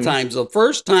lot of times, the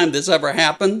first time this ever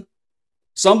happened,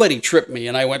 somebody tripped me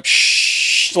and I went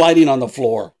sliding on the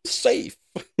floor. Safe.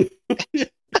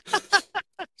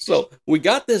 So we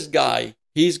got this guy.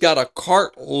 He's got a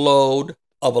cartload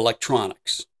of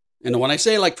electronics. And when I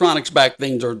say electronics back,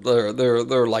 things are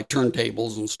they're like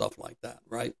turntables and stuff like that,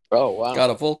 right? Oh, wow.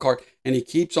 Got a full cart. And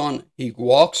he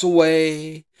walks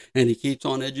away and he keeps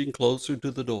on edging closer to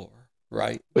the door,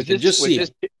 right? Was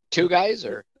this two guys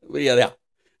or? Yeah.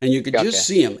 And you could just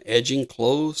see him edging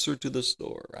closer to the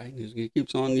store, right? He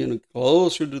keeps on, you know,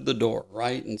 closer to the door,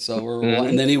 right? And so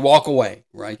and then he'd walk away,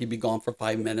 right? He'd be gone for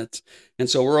 5 minutes. And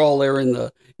so we're all there in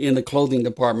the clothing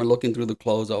department looking through the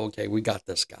clothes. Oh, okay, we got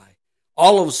this guy.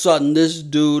 All of a sudden, this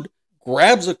dude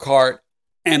grabs a cart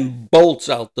and bolts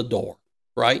out the door,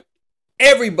 right?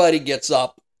 Everybody gets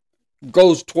up,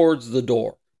 goes towards the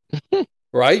door,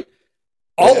 right?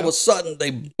 All of a sudden,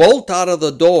 they bolt out of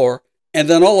the door. And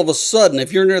then all of a sudden,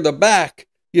 if you're near the back,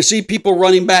 you see people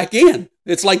running back in.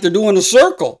 It's like they're doing a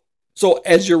circle. So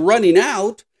as you're running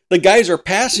out, the guys are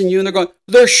passing you and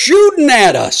they're shooting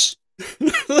at us.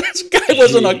 This guy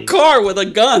was in a car with a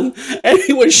gun and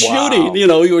he was shooting. You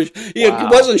know, he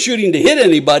wasn't shooting to hit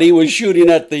anybody. He was shooting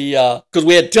at the, because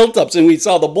we had tilt-ups and we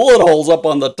saw the bullet holes up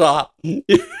on the top.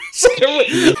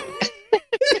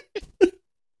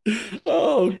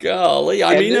 Oh, golly.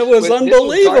 I mean, it was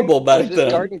unbelievable back then. Was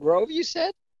this Garden Grove, you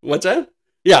said? What's that?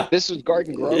 Yeah. This was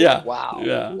Garden Grove? Yeah. Wow.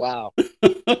 Yeah. Wow.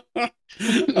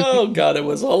 Oh, God, it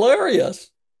was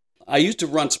hilarious. I used to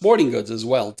run sporting goods as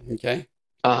well, okay?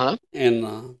 Uh-huh.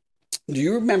 And do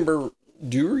you remember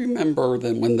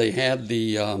them when they had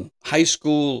the high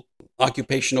school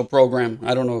occupational program?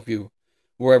 I don't know if you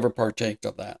were ever partaked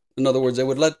of that. In other words, they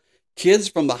would let kids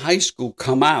from the high school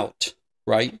come out,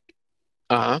 right?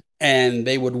 Uh-huh. And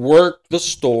they would work the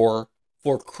store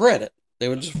for credit. They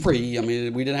were just free. I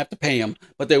mean, we didn't have to pay them,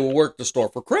 but they would work the store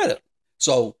for credit.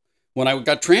 So when I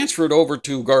got transferred over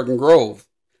to Garden Grove,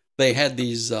 they had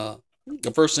these, the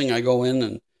first thing I go in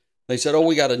and they said, oh,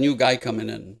 we got a new guy coming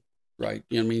in, right?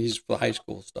 You know, I mean, he's for high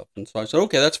school stuff. And so I said,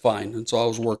 okay, that's fine. And so I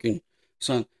was working.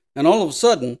 So, and all of a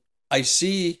sudden I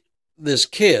see this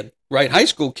kid, right? High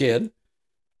school kid.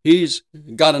 He's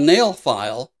got a nail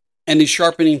file. And he's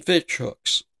sharpening fish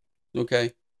hooks,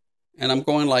 okay? And I'm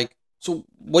going like, so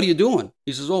what are you doing?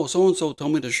 He says, oh, so-and-so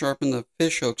told me to sharpen the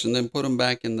fish hooks and then put them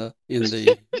back in the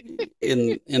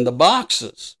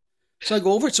boxes. So I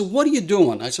go over and say, what are you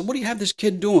doing? I said, what do you have this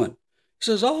kid doing? He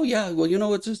says, oh, yeah, well, you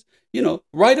know, it's just, you know,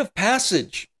 rite of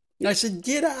passage. And I said,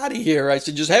 get out of here. I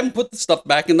said, just have him put the stuff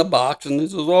back in the box. And he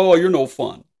says, oh, you're no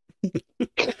fun.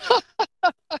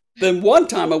 Then one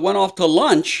time I went off to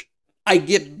lunch. I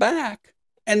get back.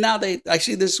 And now I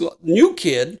see this new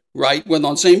kid, right, went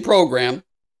on the same program,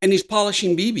 and he's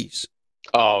polishing BBs.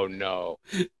 Oh, no.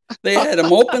 They had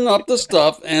him open up the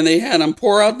stuff, and they had him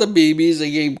pour out the BBs. They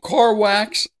gave him car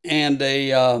wax and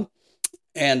a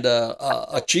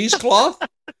cheesecloth,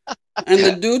 and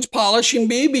the dude's polishing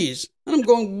BBs. And I'm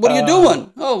going, what are you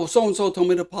doing? Oh, so-and-so told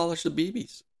me to polish the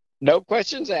BBs. No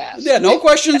questions asked. Yeah, no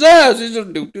questions asked. He's just,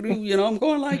 you know, I'm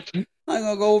going like...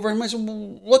 I go over him. I said,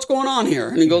 well, what's going on here?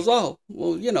 And he goes, oh,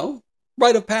 well, you know,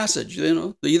 rite of passage. You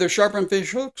know, they either sharpen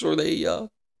fish hooks or they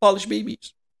polish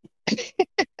BBs.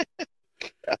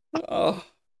 Oh,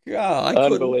 God.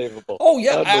 Unbelievable. Oh,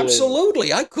 yeah,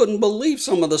 absolutely. I couldn't believe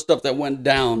some of the stuff that went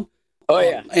down. Oh,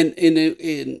 yeah. And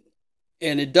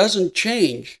it doesn't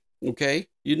change, okay?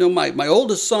 You know, my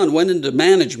oldest son went into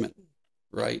management,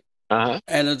 right? Uh-huh.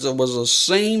 And it was the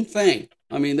same thing.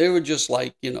 I mean, they were just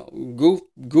like, you know,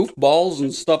 goofballs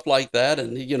and stuff like that.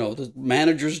 And, you know, the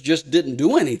managers just didn't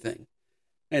do anything.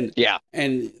 And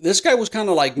this guy was kind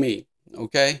of like me,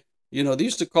 okay? You know, they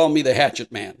used to call me the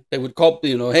hatchet man. They would call,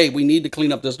 you know, hey, we need to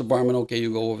clean up this department. Okay,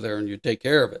 you go over there and you take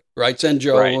care of it, right? Send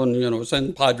Joe and, you know,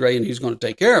 send Padre and he's going to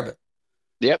take care of it.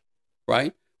 Yep.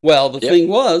 Right? Well, the thing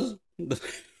was,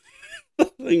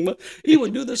 he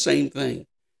would do the same thing.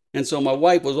 And so my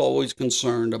wife was always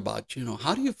concerned about, you know,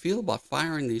 how do you feel about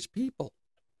firing these people?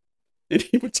 And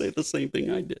he would say the same thing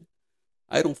I did.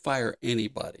 I don't fire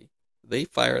anybody. They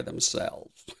fire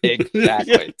themselves.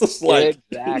 Exactly.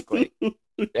 Exactly.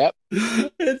 Yep.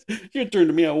 You turned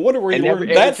to me. I wonder where you learned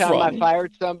Every that time from. I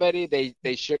fired somebody,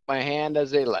 they shook my hand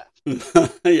as they left.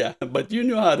 Yeah, but you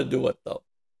knew how to do it, though.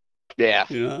 Yeah.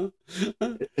 You know?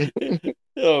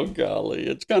 Oh, golly.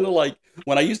 It's kind of like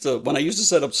when I used to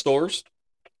set up stores.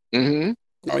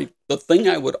 Mm-hmm. All right. The thing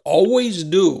I would always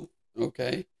do,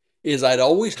 okay, is I'd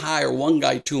always hire one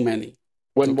guy too many.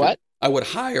 What? I would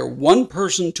hire one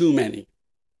person too many.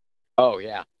 Oh,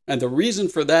 yeah. And the reason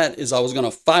for that is I was going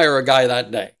to fire a guy that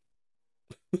day.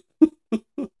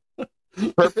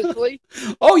 Purposely?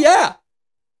 Oh, yeah.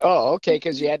 Oh, okay,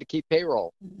 because you had to keep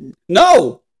payroll.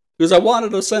 No, because I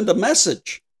wanted to send a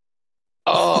message.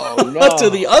 Oh, no. To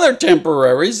the other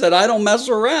temporaries that I don't mess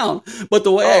around. But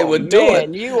the way I would do it.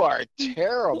 Man, you are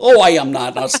terrible. Oh, I am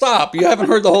not. Now stop. You haven't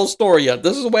heard the whole story yet.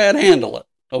 This is the way I'd handle it.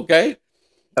 Okay?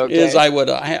 Is I would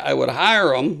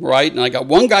hire them, right? And I got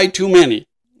one guy too many.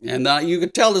 And you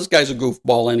could tell this guy's a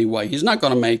goofball anyway. He's not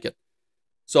going to make it.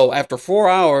 So after 4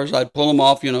 hours, I'd pull him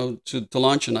off, to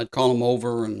lunch, and I'd call him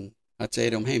over, and I'd say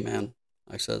to him, hey, man,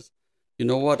 I says, you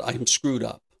know what? I'm screwed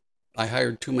up. I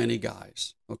hired too many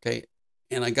guys, okay?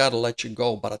 And I got to let you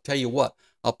go. But I'll tell you what,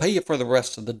 I'll pay you for the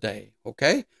rest of the day,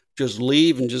 okay? Just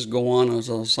leave and just go on.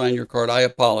 I'll sign your card. I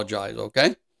apologize,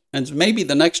 okay? And maybe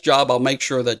the next job, I'll make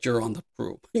sure that you're on the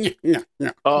crew.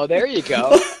 Oh, there you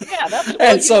go. Yeah, that's.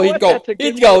 And so he'd go,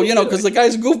 because the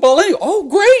guy's a goofball anyway. Oh,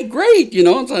 great,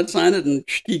 so I'd sign it and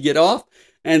he'd get off.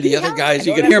 And the other guys,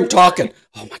 you could hear him talking.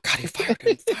 Oh my God, he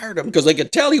fired him, because they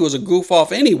could tell he was a goof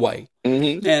off anyway.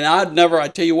 Mm-hmm. And I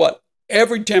tell you what,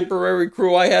 every temporary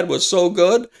crew I had was so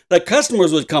good that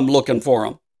customers would come looking for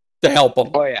him to help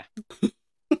them. Oh yeah.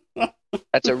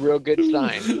 That's a real good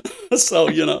sign. So,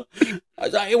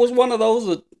 it was one of those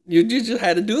that you just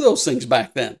had to do those things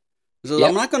back then. So yep.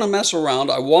 I'm not going to mess around.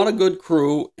 I want a good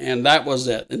crew, and that was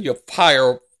it. And you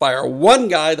fire one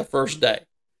guy the first day.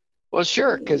 Well,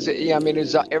 sure, because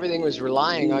everything was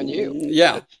relying on you.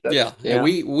 Yeah, yeah. And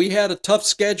we had a tough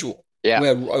schedule. Yeah, we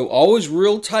had always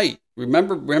real tight.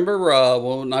 Remember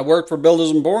when I worked for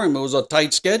Builders and Boring, it was a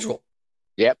tight schedule.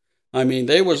 Yep. I mean,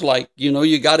 they was like,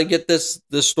 you got to get this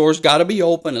store's got to be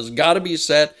open, it's got to be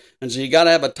set, and so you got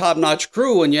to have a top-notch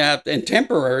crew, and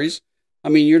temporaries. I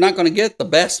mean, you're not going to get the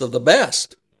best of the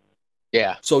best.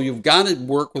 Yeah. So you've got to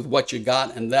work with what you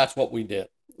got, and that's what we did.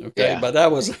 Okay, yeah. But that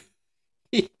was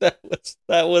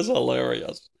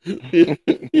hilarious.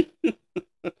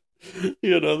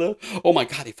 Oh my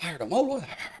God, he fired him. Oh,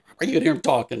 you could hear him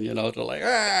talking, to like,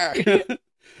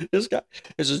 this guy.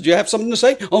 He says, do you have something to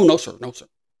say? Oh, no, sir.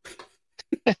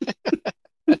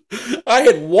 I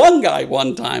had one guy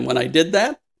one time when I did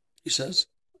that. He says,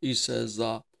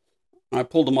 I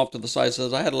pulled him off to the side.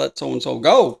 Says, I had to let so and so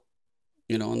go,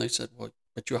 And they said, well,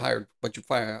 but you hired 5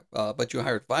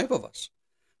 of us.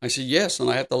 I said, yes, and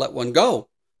I have to let one go.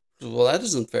 He said, well, that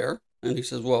isn't fair. And he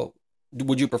says, well,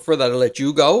 would you prefer that I let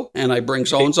you go and I bring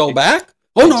so and so back?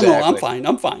 Oh no, exactly. No,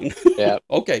 I'm fine. Yeah.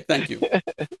 Okay, thank you.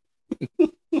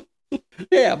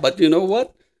 Yeah, but you know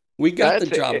what? We got the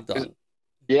job done.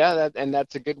 Yeah,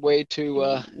 that's a good way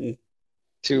to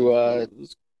show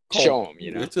them.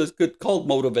 It's called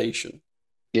motivation.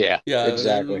 Yeah,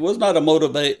 exactly. It was not a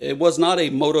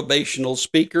motivational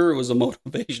speaker. It was a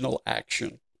motivational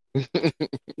action.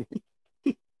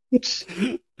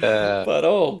 But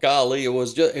oh golly, it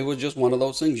was just one of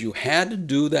those things. You had to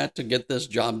do that to get this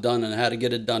job done, and had to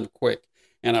get it done quick.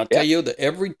 And I'll tell you that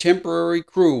every temporary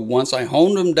crew, once I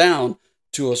honed them down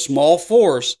to a small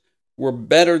force, were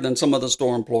better than some of the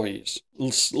store employees.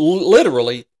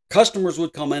 Literally, customers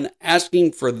would come in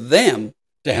asking for them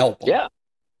to help them. Yeah,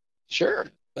 sure.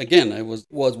 Again, it was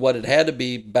what it had to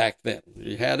be back then.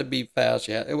 You had to be fast.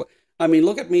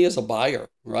 Look at me as a buyer,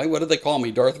 right? What did they call me,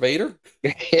 Darth Vader?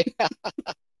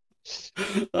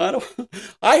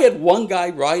 I had one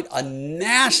guy write a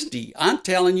nasty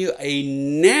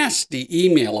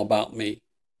email about me,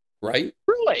 right?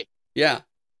 Really? Yeah.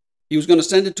 He was going to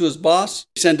send it to his boss,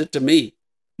 send it to me.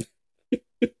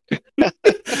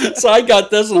 So I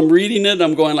got this and I'm reading it and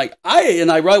I'm going like,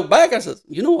 I wrote back, I said,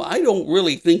 I don't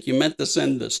really think you meant to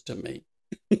send this to me.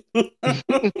 He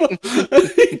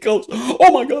goes,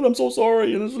 oh my God, I'm so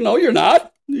sorry. And I said, no, you're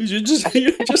not. You just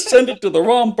send it to the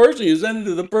wrong person. You send it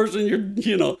to the person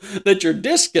that you're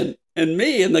disking, and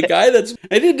me, and the guy it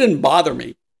didn't bother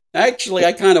me. Actually,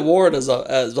 I kind of wore it as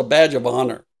a badge of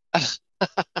honor.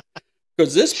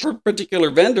 Because this particular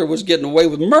vendor was getting away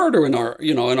with murder in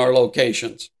our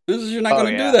locations. You're not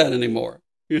going to do that anymore.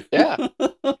 Yeah.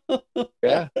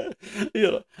 Yeah.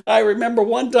 I remember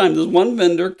one time this one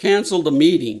vendor canceled a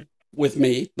meeting with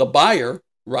me, the buyer,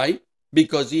 right?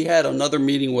 Because he had another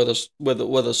meeting with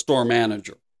a store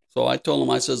manager. So I told him,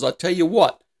 I says, I'll tell you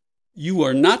what, you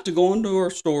are not to go into our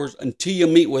stores until you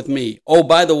meet with me. Oh,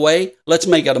 by the way, let's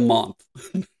make it a month.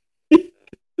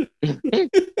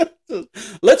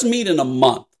 Let's meet in a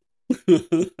month.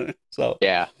 So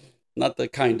yeah, not the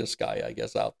kindest guy, I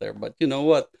guess, out there. But you know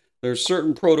what? There's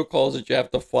certain protocols that you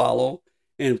have to follow.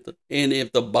 And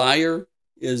if the buyer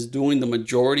is doing the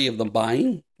majority of the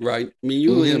buying, right? I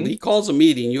mean, if he calls a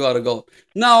meeting, you ought to go,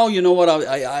 no, you know what?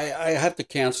 I have to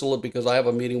cancel it because I have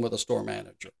a meeting with a store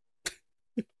manager.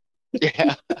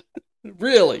 Yeah.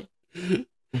 Really?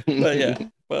 But yeah.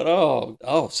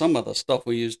 But some of the stuff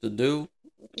we used to do.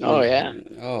 Oh yeah.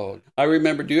 Oh, I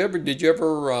remember. Did you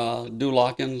ever do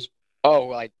lock-ins? Oh,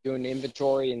 like doing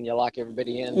inventory and you lock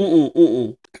everybody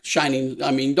in? Shining.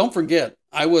 I mean, don't forget,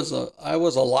 I was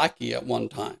a lackey at one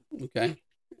time. Okay.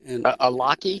 And A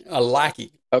lackey? a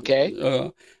lackey.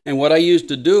 Okay. And what I used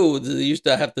to do is I used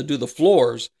to have to do the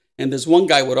floors. And this one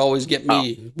guy would always get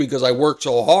me because I worked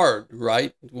so hard,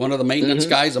 right? One of the maintenance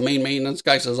guys, the main maintenance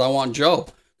guy, says, I want Joe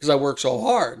because I work so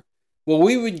hard. Well,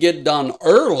 we would get done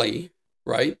early,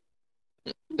 right?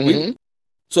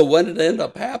 So what it ended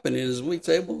up happening is we'd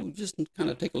say, well, we just kind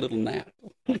of take a little nap.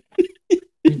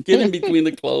 Get in between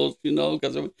the clothes,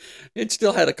 because it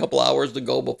still had a couple hours to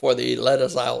go before they let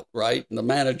us out, right? And the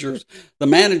manager,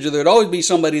 there'd always be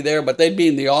somebody there, but they'd be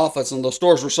in the office, and the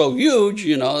stores were so huge,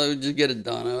 they would just get it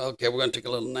done. Okay, we're going to take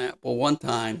a little nap. Well, one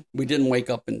time, we didn't wake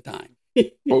up in time.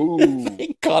 Ooh.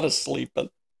 They caught us sleeping.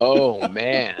 Oh,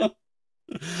 man.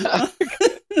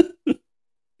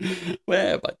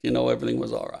 Well, but, everything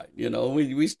was all right. We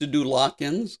used to do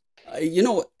lock-ins,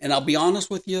 and I'll be honest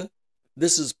with you,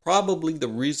 this is probably the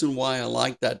reason why I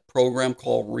like that program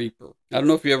called Reaper. I don't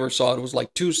know if you ever saw it. It was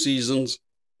like 2 seasons.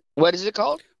 What is it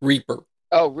called? Reaper.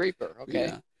 Oh, Reaper. Okay.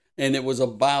 Yeah. And it was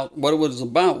about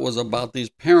these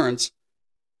parents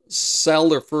sell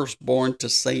their firstborn to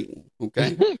Satan.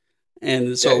 Okay.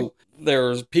 And so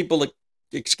there's people that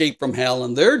escape from hell,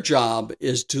 and their job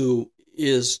is to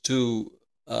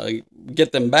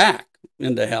get them back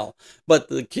into hell. But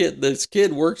this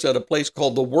kid works at a place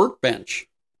called the Workbench.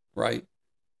 Right.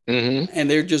 And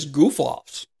they're just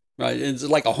goof-offs, right? It's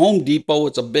like a Home Depot.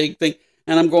 It's a big thing.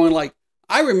 And I'm going like,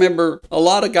 I remember a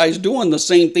lot of guys doing the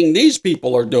same thing these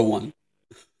people are doing.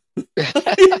 That's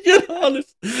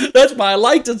why I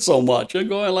liked it so much. I'm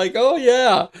going like, oh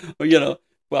yeah,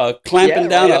 clamping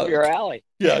down up your alley.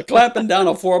 Yeah, clamping down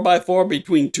a 4x4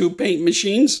 between 2 paint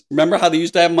machines. Remember how they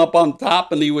used to have them up on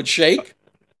top and they would shake?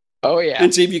 Oh yeah.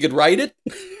 And see if you could write it.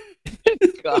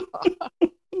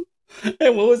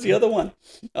 And what was the other one?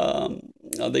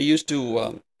 They used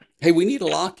to, hey, we need a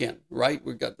lock-in, right?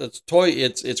 We've got this toy.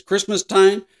 It's Christmas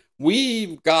time.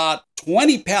 We've got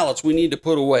 20 pallets we need to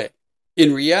put away.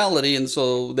 In reality, and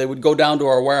so they would go down to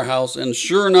our warehouse, and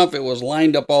sure enough, it was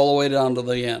lined up all the way down to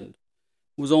the end.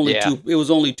 It was only 2. It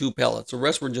was only 2 pallets. The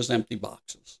rest were just empty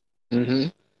boxes.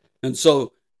 And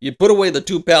so you put away the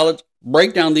 2 pallets,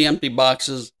 break down the empty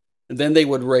boxes, and then they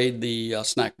would raid the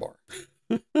snack bar.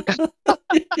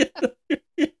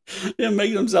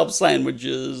 Make themselves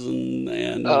sandwiches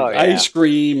and ice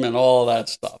cream and all that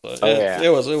stuff.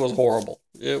 It was horrible.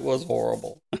 It was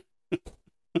horrible.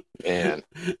 Man.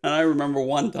 And I remember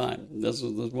one time, this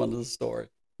was one of the stories.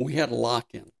 We had a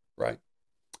lock-in, right?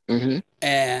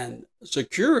 And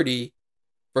security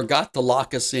forgot to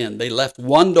lock us in. They left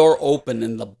one door open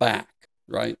in the back,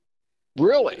 right?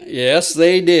 Really? Yes,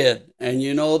 they did. And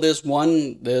there's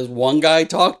one guy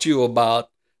talked to you about,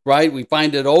 right? We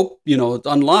find it open, it's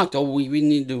unlocked. Oh, we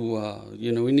need to,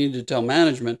 we need to tell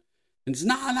management. And it's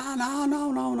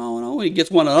no. He gets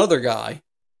another guy.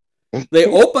 They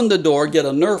open the door, get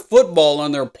a Nerf football,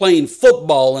 and they're playing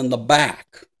football in the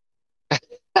back.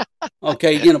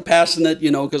 Okay, passing it,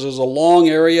 because there's a long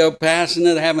area, passing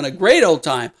it, having a great old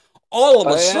time. All of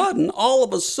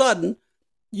a sudden,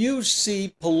 you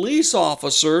see police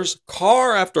officers,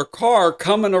 car after car,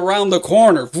 coming around the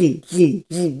corner. Boom, boom,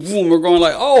 boom, boom. We're going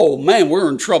like, oh, man, we're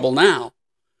in trouble now,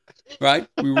 right?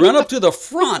 We run up to the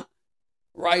front,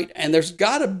 right? And there's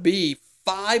got to be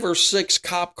 5 or 6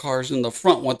 cop cars in the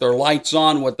front with their lights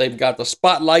on, they've got the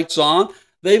spotlights on.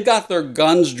 They've got their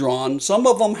guns drawn. Some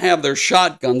of them have their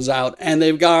shotguns out, and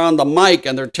they've got on the mic,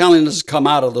 and they're telling us to come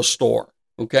out of the store.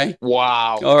 Okay.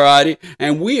 Wow. All righty.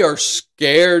 And we are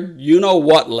scared,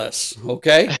 what-less.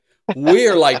 Okay. We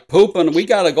are like pooping. We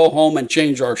got to go home and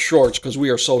change our shorts because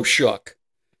we are so shook.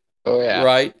 Oh, yeah.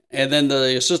 Right. And then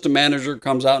the assistant manager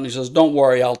comes out and he says, don't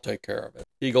worry, I'll take care of it.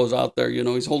 He goes out there,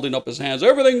 he's holding up his hands.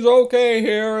 Everything's okay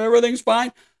here. Everything's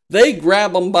fine. They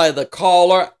grab him by the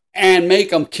collar and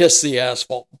make him kiss the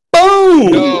asphalt.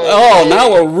 Boom! No,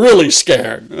 now we're really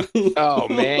scared. Oh,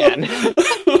 man.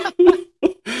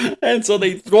 And so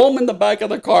they throw him in the back of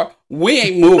the car. We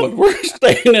ain't moving. We're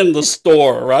staying in the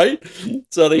store, right?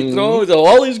 So they throw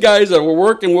all these guys that were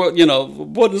working,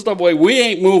 putting stuff away. We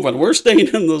ain't moving. We're staying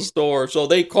in the store. So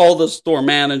they called the store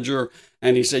manager,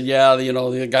 and he said, yeah,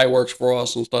 the guy works for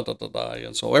us and stuff.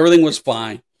 And so everything was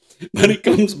fine. But he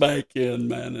comes back in,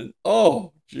 man, and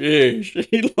oh, geez,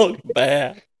 he looked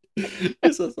bad.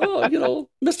 He says, oh,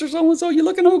 Mr. So-and-so, you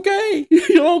looking okay?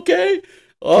 You okay?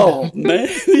 Oh, man,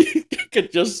 you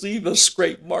could just see the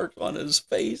scrape marks on his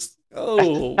face.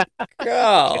 Oh,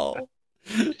 God.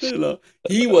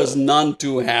 He was none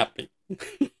too happy.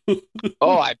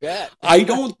 Oh, I bet. I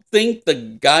don't think the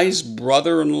guy's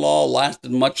brother-in-law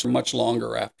lasted much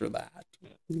longer after that.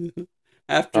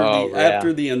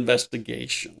 After the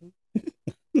investigation.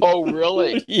 Oh,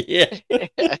 really? Yeah.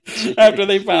 After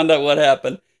they found out what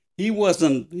happened, he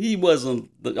wasn't,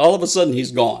 all of a sudden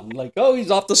he's gone. Like, oh,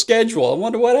 he's off the schedule. I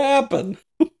wonder what happened.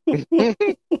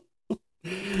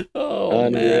 Oh,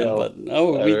 Unreal.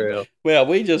 man. But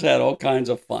we just had all kinds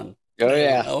of fun. Oh,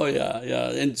 yeah. Oh, yeah.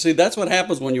 And see, that's what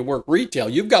happens when you work retail.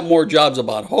 You've got more jobs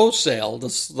about wholesale,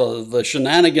 the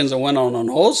shenanigans that went on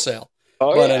wholesale.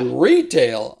 Oh, but yeah. in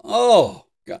retail, oh,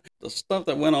 God, the stuff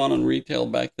that went on in retail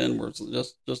back then was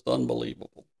just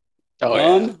unbelievable.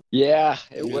 Oh, yeah.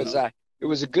 It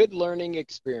was a good learning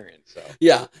experience. So.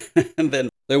 Yeah. And then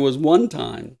there was one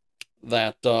time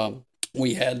that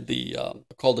we had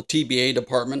called the TBA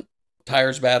department,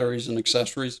 tires, batteries, and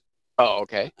accessories. Oh,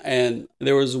 okay. And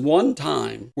there was one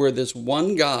time where this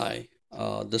one guy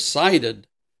decided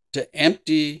to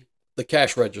empty the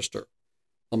cash register.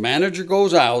 The manager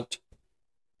goes out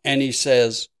and he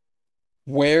says,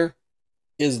 where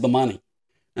is the money?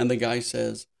 And the guy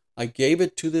says, I gave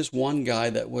it to this one guy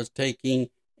that was taking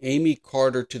Amy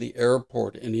Carter to the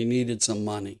airport and he needed some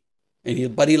money.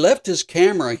 But he left his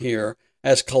camera here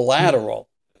as collateral.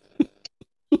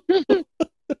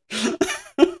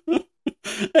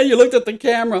 And you looked at the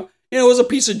camera, it was a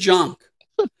piece of junk.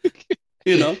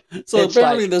 So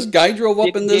apparently this guy drove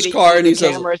up in this car and he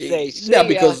says, yeah,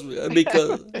 because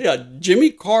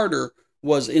Jimmy Carter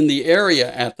was in the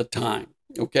area at the time,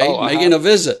 okay, making a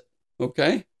visit,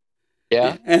 okay?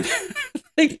 Yeah. And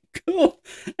they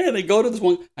go to this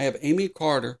one, I have Amy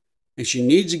Carter and she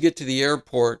needs to get to the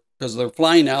airport because they're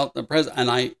flying out the president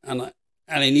and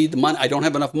I need the money. I don't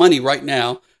have enough money right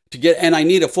now and I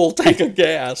need a full tank of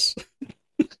gas.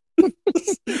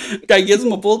 Guy gives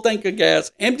him a full tank of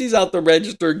gas, empties out the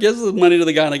register, gives the money to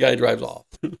the guy, and the guy drives off.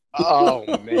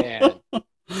 Oh, man.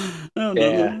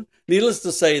 No. Needless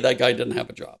to say, that guy didn't have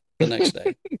a job the next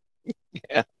day.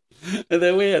 Yeah. And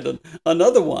then we had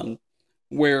another one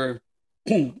where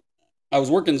I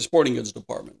was working in the sporting goods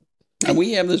department. And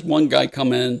we have this one guy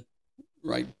come in,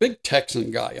 right? Big Texan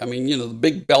guy. I mean, the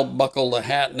big belt buckle, the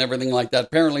hat, and everything like that.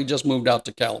 Apparently just moved out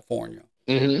to California.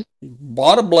 Mm-hmm.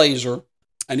 Bought a blazer.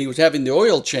 And he was having the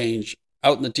oil change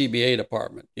out in the TBA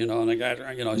department, and the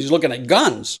guy, he's looking at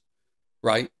guns,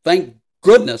 right? Thank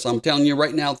goodness, I'm telling you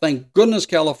right now, thank goodness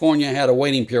California had a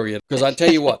waiting period. Because I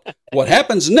tell you what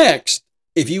happens next,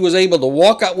 if he was able to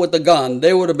walk out with the gun,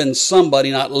 there would have been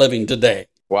somebody not living today.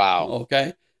 Wow.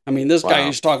 Okay? I mean, this guy,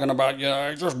 he's talking about,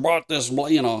 I just bought this,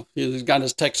 he's got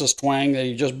his Texas twang that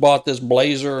he just bought this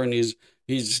blazer and he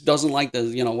doesn't like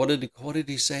the, what did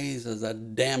he say? He says,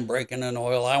 that damn breaking in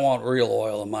oil. I want real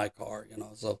oil in my car,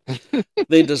 So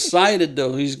they decided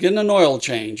he's getting an oil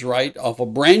change, right? Off a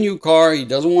brand new car. He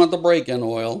doesn't want the break-in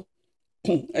oil.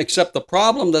 Except the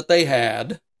problem that they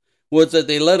had was that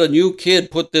they let a new kid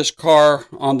put this car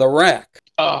on the rack.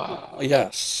 Oh.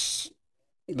 Yes.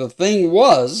 The thing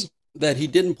was that he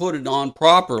didn't put it on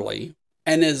properly.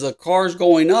 And as the car's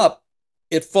going up,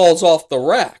 it falls off the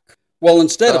rack. Well,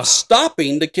 instead of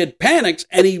stopping, the kid panics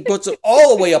and he puts it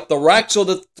all the way up the rack so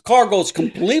that the car goes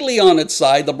completely on its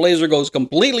side. The blazer goes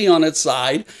completely on its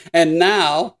side. And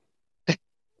now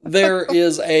there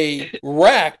is a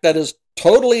rack that is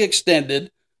totally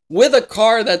extended with a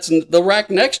car that's the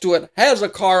rack next to it has a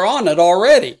car on it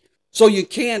already. So you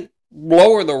can't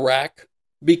lower the rack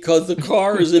because the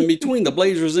car is in between. The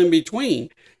blazer is in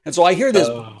between. And so I hear this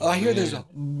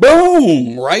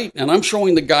boom, right? And I'm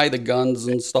showing the guy the guns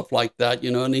and stuff like that,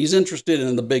 and he's interested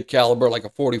in the big caliber, like a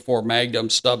 44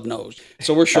 Magnum stub nose.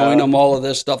 So we're showing him all of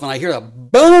this stuff, and I hear a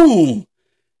boom.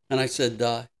 And I said,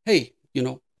 hey,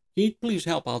 can you please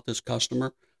help out this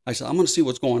customer? I said, I'm going to see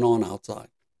what's going on outside.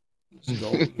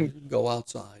 Go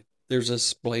outside. There's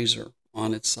this blazer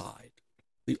on its side.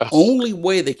 The only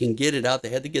way they can get it out, they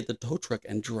had to get the tow truck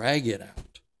and drag it out.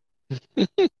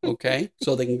 Okay,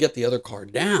 so they can get the other car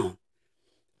down.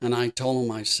 And I told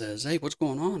him, I says, hey, what's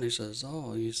going on? He says,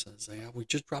 yeah, we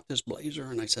just dropped this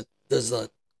blazer. And I said, does the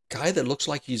guy that looks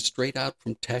like he's straight out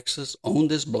from Texas own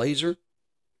this blazer?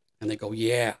 And they go,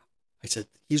 yeah. I said,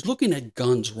 he's looking at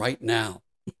guns right now.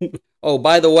 Oh,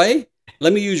 by the way,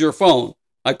 let me use your phone.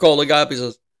 I call the guy up. He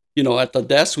says, at the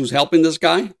desk who's helping this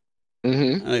guy.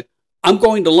 Mm-hmm. I'm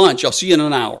going to lunch. I'll see you in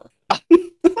an hour.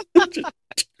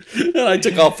 And I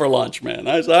took off for lunch, man.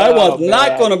 I said, I was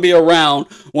not going to be around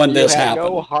when this happened.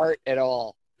 No heart at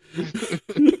all.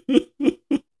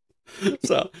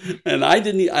 So, and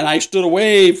I stood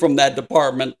away from that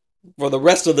department for the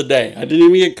rest of the day. I didn't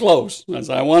even get close. I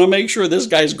said, I want to make sure this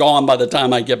guy's gone by the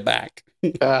time I get back.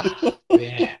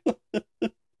 Man.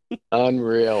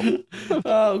 Unreal.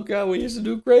 Oh, God, we used to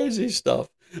do crazy stuff.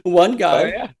 One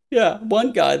guy,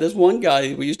 this one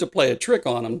guy, we used to play a trick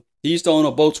on him. He used to own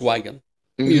a Volkswagen,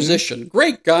 musician,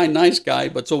 great guy, nice guy.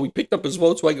 But so we picked up his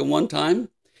Volkswagen one time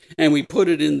and we put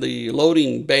it in the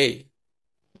loading bay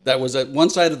that was at one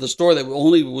side of the store that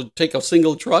only would take a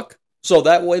single truck. So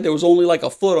that way there was only like a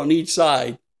foot on each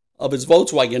side of his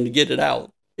Volkswagen to get it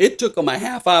out. It took him a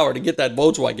half hour to get that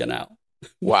Volkswagen out.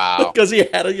 Wow. Because he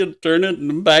had to turn it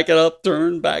and back it up,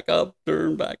 turn back up,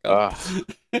 turn back up.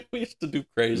 We used to do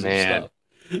crazy stuff.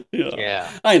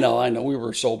 Yeah. I know. We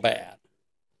were so bad.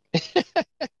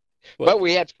 But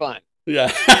we had fun.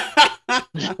 Yeah.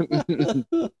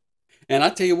 And I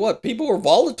tell you what, people were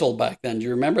volatile back then. Do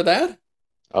you remember that?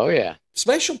 Oh, yeah.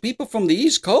 Especially people from the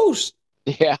East Coast.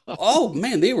 Yeah. Oh,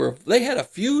 man, they had a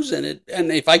fuse in it.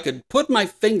 And if I could put my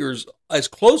fingers as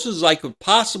close as I could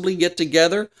possibly get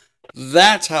together,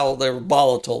 that's how they were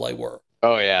volatile they were.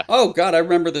 Oh, yeah. Oh, God, I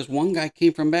remember this one guy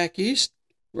came from back east,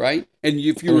 right? And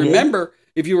if you remember,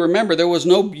 there was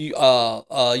no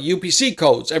UPC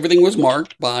codes. Everything was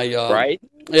marked by right?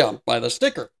 Yeah, by the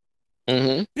sticker.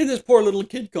 Mm-hmm. And this poor little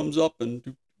kid comes up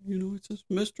and, it says,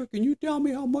 Mister, can you tell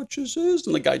me how much this is?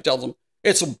 And the guy tells him,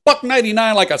 it's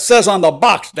 $1.99 like it says on the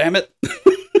box, damn it.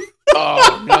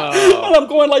 Oh, no. And I'm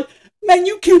going like, man,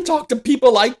 you can't talk to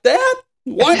people like that.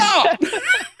 Why not?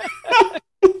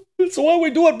 It's the way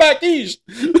we do it back east.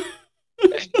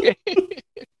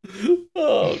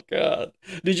 Oh, God.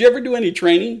 Did you ever do any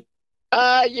training?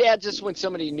 Yeah, just when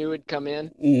somebody new had come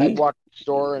in, I'd walk the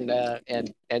store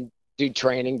and do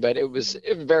training, but it was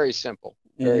very simple.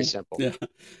 Very simple. Yeah.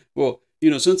 Well,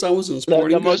 since I was in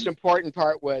sporting the most important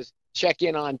part was check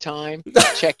in on time,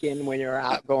 check in when you're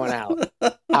going out.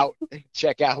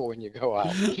 Check out when you go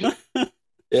out.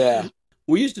 Yeah.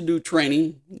 We used to do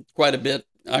training quite a bit.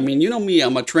 I mean, you know me,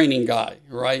 I'm a training guy,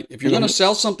 right? If you're going to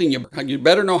sell something, you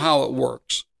better know how it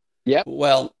works. Yep.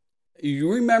 Well,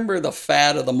 you remember the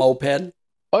fad of the moped?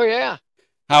 Oh, yeah.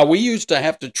 How we used to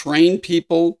have to train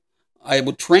people. I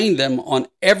would train them on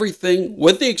everything,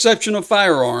 with the exception of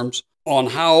firearms, on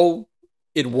how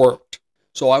it worked.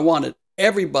 So I wanted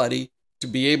everybody to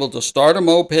be able to start a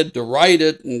moped, to ride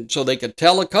it, and so they could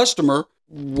tell a customer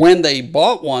when they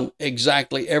bought one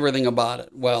exactly everything about it.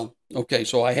 Well, okay,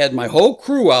 so I had my whole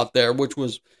crew out there, which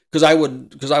was because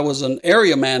I was an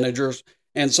area manager,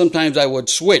 and sometimes I would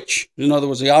switch. In other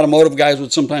words, the automotive guys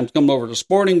would sometimes come over to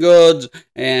sporting goods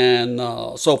and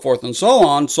so forth and so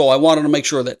on. So I wanted to make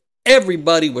sure that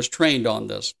everybody was trained on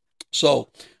this. So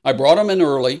I brought them in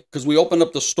early because we opened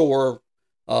up the store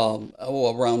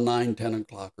around 9, 10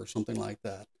 o'clock or something like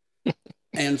that.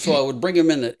 And so I would bring them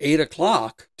in at 8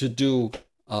 o'clock to do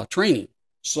training.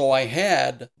 So I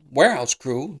had warehouse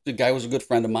crew. The guy was a good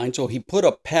friend of mine. So he put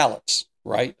up pallets,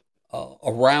 right,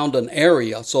 around an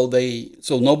area so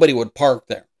nobody would park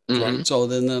there. Right. So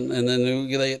then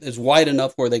it's wide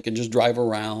enough where they could just drive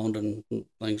around and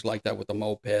things like that with the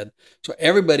moped. So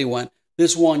everybody went.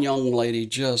 This one young lady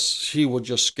she was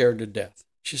just scared to death.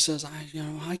 She says,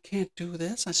 I can't do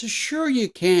this. I said, sure you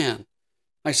can.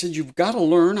 I said, you've got to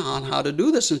learn on how to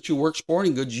do this. Since you work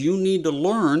sporting goods, you need to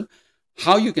learn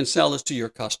how you can sell this to your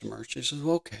customers. She says,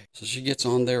 okay. So she gets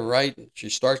on there, right? And she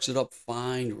starts it up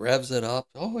fine, revs it up.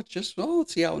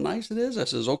 See how nice it is? I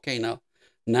says, okay,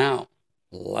 now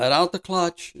let out the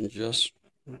clutch and just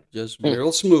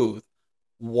real smooth.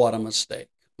 What a mistake.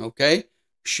 Okay?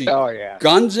 She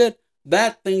guns it.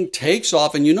 That thing takes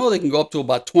off, and they can go up to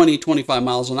about 20, 25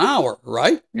 miles an hour,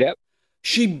 right? Yep.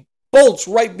 She bolts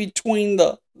right between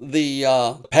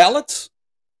the pallets,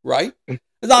 right?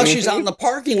 Now she's out in the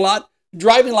parking lot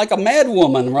driving like a mad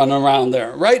woman running around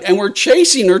there, right? And we're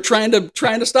chasing her, trying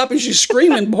to stop, and she's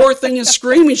screaming. Poor thing is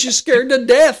screaming. She's scared to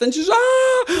death, and she's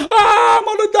I'm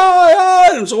gonna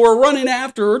die. And so we're running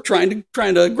after her, trying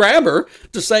to grab her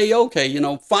to say,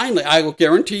 okay, finally, I will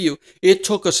guarantee you, it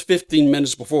took us 15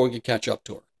 minutes before we could catch up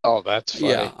to her. Oh, that's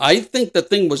funny. Yeah, I think the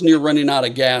thing was near running out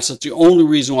of gas. That's the only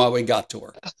reason why we got to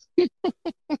her.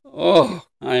 Oh,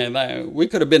 we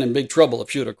could have been in big trouble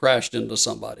if she would have crashed into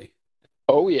somebody.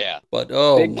 Oh, yeah. But,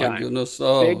 big my time. goodness.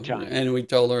 Big time. And we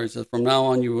told her, I said, from now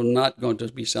on, you are not going to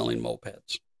be selling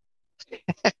mopeds.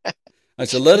 I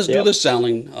said, let us do the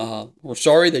selling. We're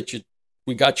sorry that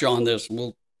we got you on this.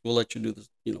 We'll let you do this.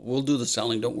 We'll do the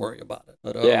selling. Don't worry about it.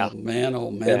 But,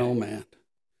 man.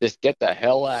 Just get the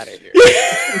hell out of here.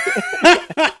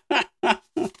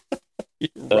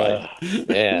 You're right.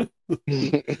 Yeah.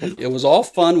 It was all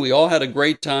fun. We all had a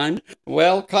great time.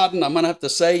 Well, Cotton, I'm going to have to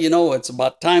say, it's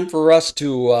about time for us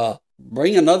to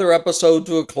bring another episode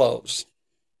to a close.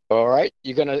 All right.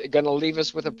 You gonna leave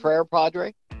us with a prayer,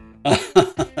 Padre?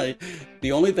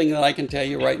 The only thing that I can tell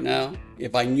you right now,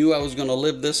 if I knew I was going to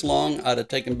live this long, I'd have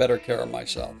taken better care of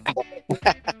myself.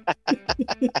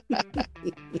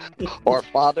 Or,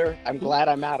 Father, I'm glad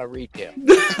I'm out of retail.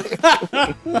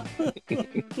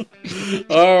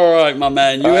 All right, my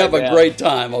man. You have a great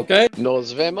time, okay?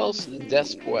 Nos vemos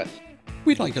después.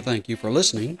 We'd like to thank you for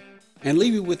listening and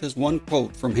leave you with this one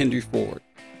quote from Henry Ford.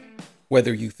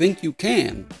 Whether you think you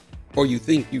can or you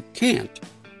think you can't,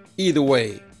 either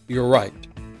way, you're right.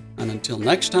 And until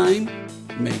next time,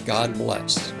 may God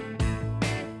bless.